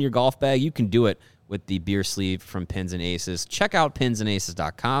 of those in your golf bag, you can do it with the beer sleeve from Pins and Aces. Check out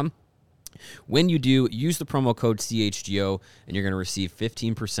pinsandaces.com. When you do, use the promo code CHGO, and you're going to receive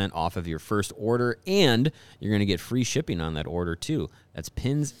 15% off of your first order, and you're going to get free shipping on that order, too. That's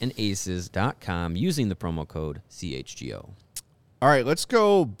pinsandaces.com using the promo code CHGO. All right, let's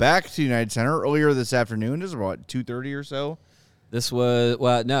go back to United Center. Earlier this afternoon, it was about 2:30 or so. This was,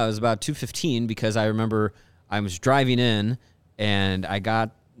 well, no, it was about 2:15 because I remember I was driving in, and I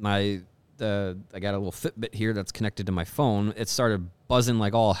got I got a little Fitbit here that's connected to my phone. It started buzzing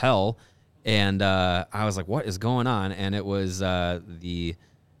like all hell. And I was like, what is going on? And it was the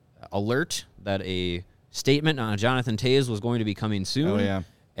alert that a statement on Jonathan Toews was going to be coming soon. Oh, yeah.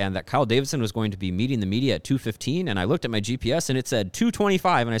 And that Kyle Davidson was going to be meeting the media at 2:15. And I looked at my GPS, and it said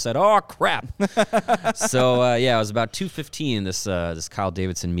 2:25. And I said, oh, crap. So, yeah, it was about 2:15 this Kyle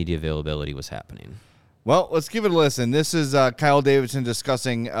Davidson media availability was happening. Well, let's give it a listen. This is Kyle Davidson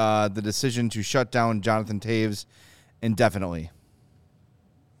discussing the decision to shut down Jonathan Toews indefinitely.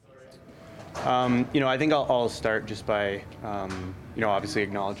 I think I'll start just by, obviously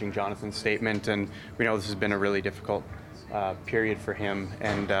acknowledging Jonathan's statement, and we know this has been a really difficult period for him,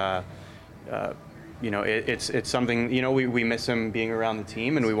 and it's something, we miss him being around the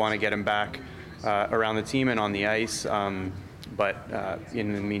team, and we want to get him back around the team and on the ice, but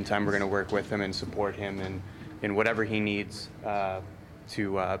in the meantime, we're going to work with him and support him in whatever he needs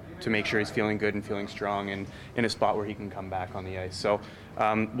to make sure he's feeling good and feeling strong and in a spot where he can come back on the ice. So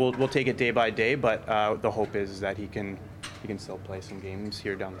we'll take it day by day, but the hope is that he can still play some games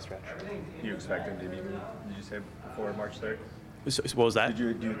here down the stretch. Do you expect him to be moved, did you say, before March 3rd? So what was that?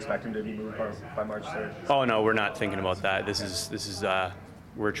 Do you expect him to be moved by March 3rd? Oh, no, we're not thinking about that. This is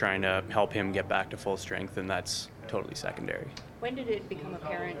we're trying to help him get back to full strength, and that's totally secondary. When did it become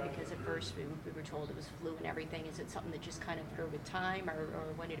apparent? Because at first we were told it was flu and everything. Is it something that just kind of grew with time, or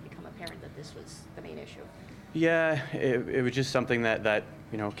when did it become apparent that this was the main issue? Yeah, it was just something that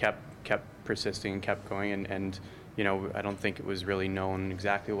kept persisting and kept going, and I don't think it was really known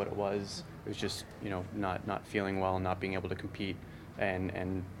exactly what it was. It was just not feeling well and not being able to compete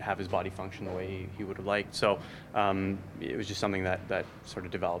and have his body function the way he would have liked. So it was just something that sort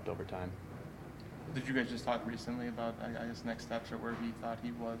of developed over time. Did you guys just talk recently about, I guess, next steps or where he thought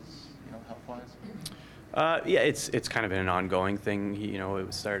he was, health-wise? Yeah, it's kind of an ongoing thing. It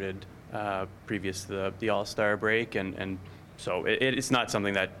was started previous to the All-Star break, and so it's not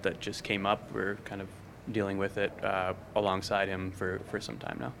something that just came up. We're kind of dealing with it alongside him for some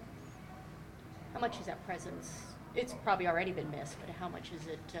time now. How much is that presence? It's probably already been missed, but how much is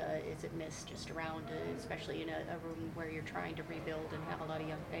it missed just around, especially in a room where you're trying to rebuild and have a lot of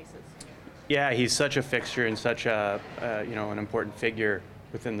young faces? Yeah, he's such a fixture and such an important figure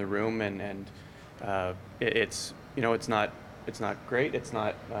within the room, and it's not great. It's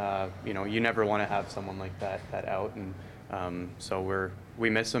not you never want to have someone like that out, and so we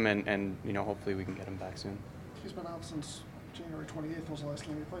miss him, and hopefully we can get him back soon. He's been out since January 28th was the last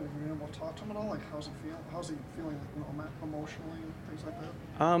game he played. Have you been able to talk to him at all? Like, how's he feeling emotionally, things like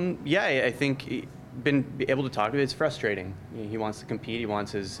that? Yeah, I think been able to talk to him. It's frustrating. He wants to compete. He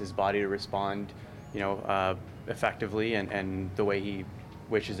wants his body to respond, effectively and the way he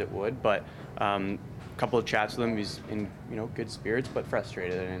wishes it would. But a couple of chats with him, he's in good spirits, but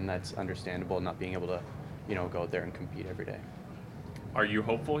frustrated, and that's understandable. Not being able to go out there and compete every day. Are you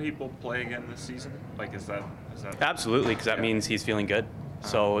hopeful he will play again this season? Like, is that absolutely, because that means he's feeling good.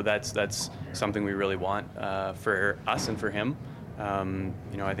 So that's something we really want for us and for him.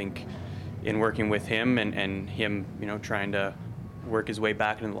 I think in working with him and him, trying to work his way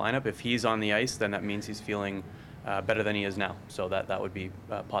back into the lineup, if he's on the ice, then that means he's feeling better than he is now. So that would be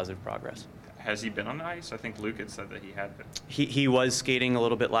positive progress. Has he been on the ice? I think Luke had said that he had been. He was skating a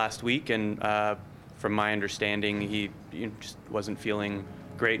little bit last week, and from my understanding, he just wasn't feeling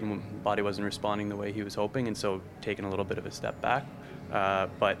great and body wasn't responding the way he was hoping, and so taking a little bit of a step back.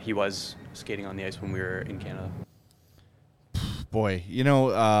 But he was skating on the ice when we were in Canada. Boy,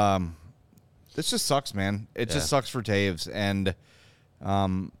 this just sucks, man. It just sucks for Taves. And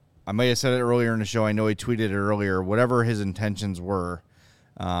I may have said it earlier in the show. I know he tweeted it earlier. Whatever his intentions were,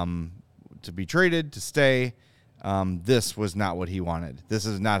 to be traded, to stay, this was not what he wanted. This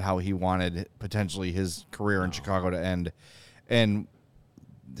is not how he wanted potentially his career in Chicago to end. And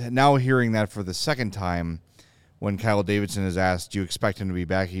now hearing that for the second time, when Kyle Davidson is asked, do you expect him to be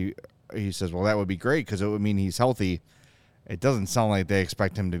back? He says, well, that would be great because it would mean he's healthy. It doesn't sound like they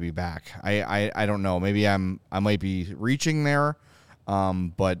expect him to be back. I don't know. Maybe I might be reaching there,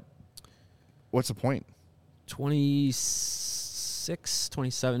 but what's the point? 26,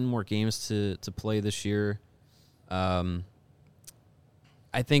 27 more games to play this year. I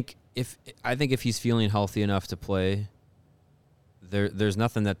think if he's feeling healthy enough to play, there's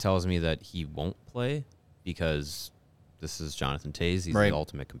nothing that tells me that he won't play, because this is Jonathan Toews. He's the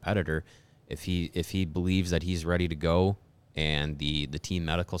ultimate competitor. If he believes that he's ready to go and the team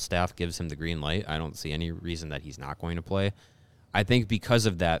medical staff gives him the green light, I don't see any reason that he's not going to play. I think because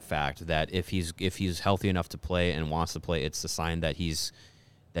of that fact, that if he's healthy enough to play and wants to play, it's a sign that he's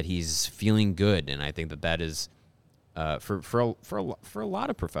feeling good. And I think that is for a lot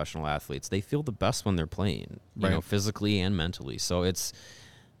of professional athletes, they feel the best when they're playing, you know, physically and mentally. So it's,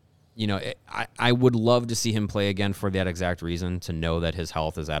 I would love to see him play again for that exact reason, to know that his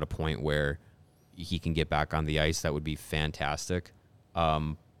health is at a point where he can get back on the ice. That would be fantastic.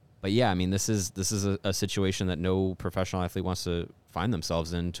 But yeah, I mean, this is a situation that no professional athlete wants to find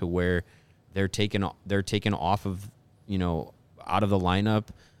themselves in, to where they're taken off of, out of the lineup,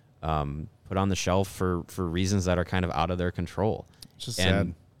 put on the shelf for reasons that are kind of out of their control. It's just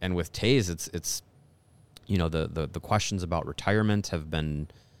sad. And with Toews, it's the questions about retirement have been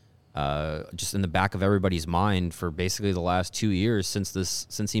just in the back of everybody's mind for basically the last 2 years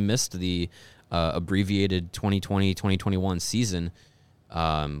since he missed the abbreviated 2020-2021 season,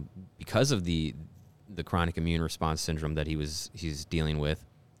 because of the chronic immune response syndrome that he's dealing with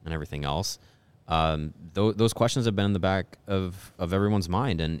and everything else. Those questions have been in the back of everyone's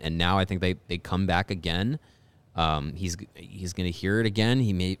mind, and now I think they come back again. He's going to hear it again.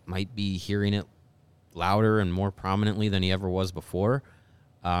 He might be hearing it louder and more prominently than he ever was before.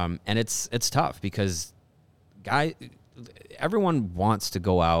 And it's tough because everyone wants to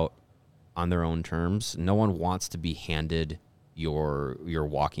go out on their own terms. No one wants to be handed your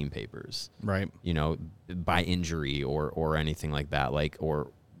walking papers, right? By injury or anything like that,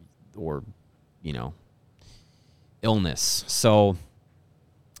 or illness. So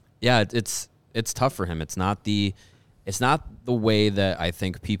yeah, it's tough for him. It's not the way that I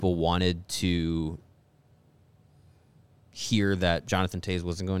think people wanted to hear that Jonathan Toews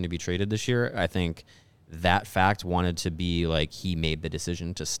wasn't going to be traded this year. I think that fact wanted to be like he made the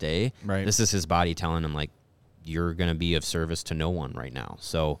decision to stay. Right. This is his body telling him, like, you're going to be of service to no one right now.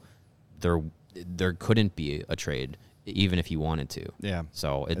 So there couldn't be a trade even if he wanted to. Yeah.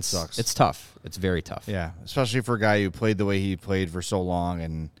 So it sucks. It's tough. It's very tough. Yeah, especially for a guy who played the way he played for so long,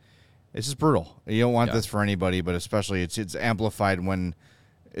 and it's just brutal. You don't want this for anybody, but especially it's amplified when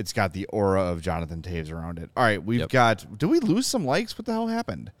it's got the aura of Jonathan Toews around it. All right, we've got. Did we lose some likes? What the hell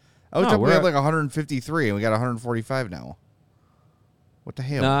happened? Oh, we had like 153, and we got 145 now. What the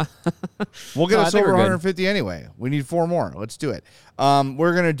hell? Nah. We'll get us over 150 anyway. We need 4 more. Let's do it.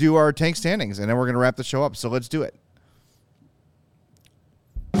 We're going to do our tank standings, and then we're going to wrap the show up. So let's do it.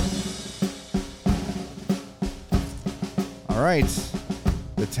 All right.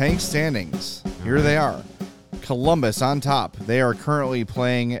 The tank standings. Here they are. Columbus on top. They are currently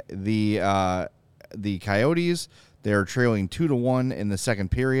playing the Coyotes. They are trailing 2-1 in the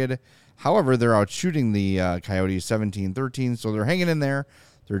second period. However, they're out shooting the Coyotes 17-13, so they're hanging in there.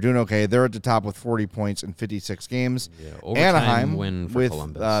 They're doing okay. They're at the top with 40 points in 56 games. Yeah, Anaheim win for with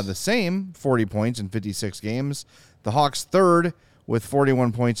Columbus. the same 40 points in 56 games. The Hawks third with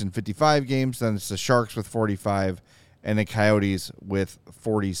 41 points in 55 games. Then it's the Sharks with 45 and the Coyotes with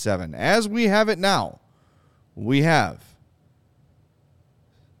 47. As we have it now, we have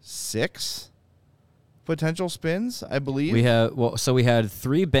 6 potential spins, I believe. We had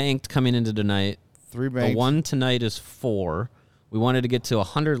 3 banked coming into tonight. 3 banked. The one tonight is 4. We wanted to get to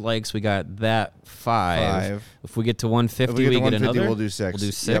 100 likes. We got that 5. If we get to 150, we get another. We'll do 6. We'll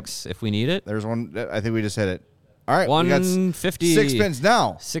do 6 if we need it. There's one. I think we just hit it. All right, 150. We got 6 spins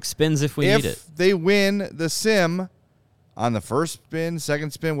now. 6 spins if we need it. If they win the sim, on the first spin,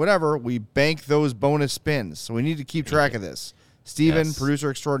 second spin, whatever, we bank those bonus spins. So we need to keep track of this. Steven, producer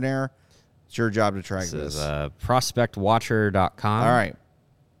extraordinaire, it's your job to track this. This is prospectwatcher.com. All right.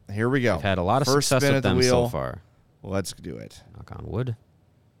 Here we go. We've had a lot of First success spin with at the them wheel. so far. Let's do it. Knock on wood.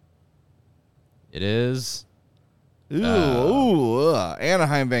 It is.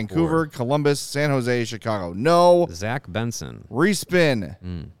 Anaheim, Vancouver, Columbus, San Jose, Chicago. No. Zach Benson. Respin.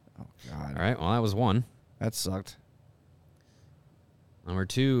 Oh, God. All right. Well, that was one. That sucked. Number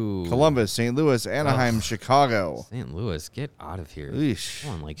 2. Columbus, St. Louis, Anaheim, Chicago. St. Louis, get out of here. Eesh.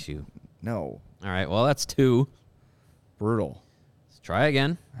 No one likes you. No. All right. Well, that's 2. Brutal. Let's try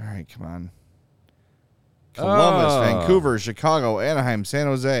again. All right, come on. Columbus, Vancouver, Chicago, Anaheim, San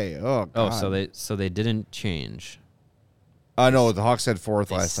Jose. Oh, God. So they didn't change. No, the Hawks had 4th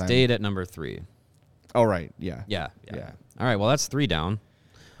They last time. stayed at number 3. Oh, right. Yeah. Yeah. All right. Well, that's 3 down.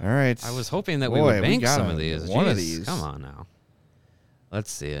 All right. I was hoping that we would bank some of these. One of Jeez, these. Come on now.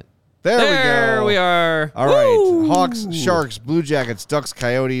 Let's see it. There we are. All Woo! right. Hawks, Sharks, Blue Jackets, Ducks,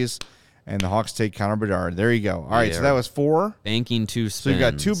 Coyotes, and the Hawks take Connor Bedard. There you go. All right. So that was 4. Banking 2 spins. So you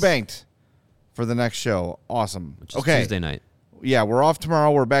got 2 banked for the next show. Awesome. Which is Tuesday night. Yeah, we're off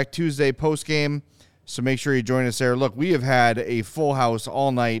tomorrow. We're back Tuesday post-game. So make sure you join us there. Look, we have had a full house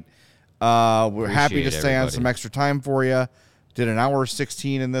all night. We're happy to stay on some extra time for you. Did an hour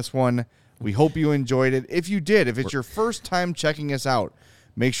 16 in this one. We hope you enjoyed it. If you did, if it's your first time checking us out,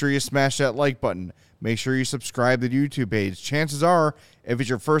 make sure you smash that like button. Make sure you subscribe to the YouTube page. Chances are, if it's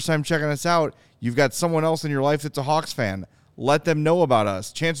your first time checking us out, you've got someone else in your life that's a Hawks fan. Let them know about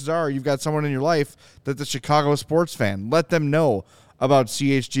us. Chances are you've got someone in your life that's a Chicago sports fan. Let them know about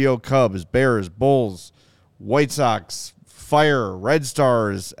CHGO, Cubs, Bears, Bulls, White Sox, Fire, Red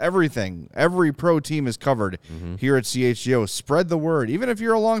Stars, everything. Every pro team is covered here at CHGO. Spread the word. Even if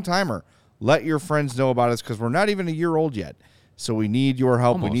you're a long-timer, let your friends know about us because we're not even a year old yet. So we need your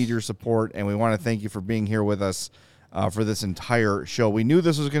help. Almost. We need your support, and we want to thank you for being here with us for this entire show. We knew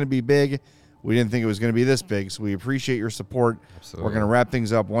this was going to be big. We didn't think it was going to be this big, so we appreciate your support. Absolutely. We're going to wrap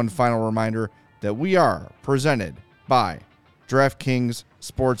things up. One final reminder that we are presented by DraftKings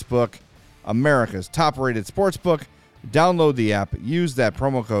Sportsbook, America's top-rated sportsbook. Download the app. Use that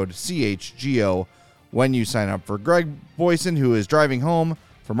promo code CHGO when you sign up. For Greg Boyson, who is driving home,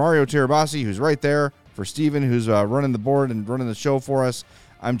 for Mario Tirabassi, who's right there, for Steven, who's running the board and running the show for us,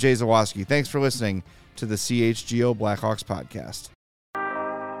 I'm Jay Zawoski. Thanks for listening to the CHGO Blackhawks podcast.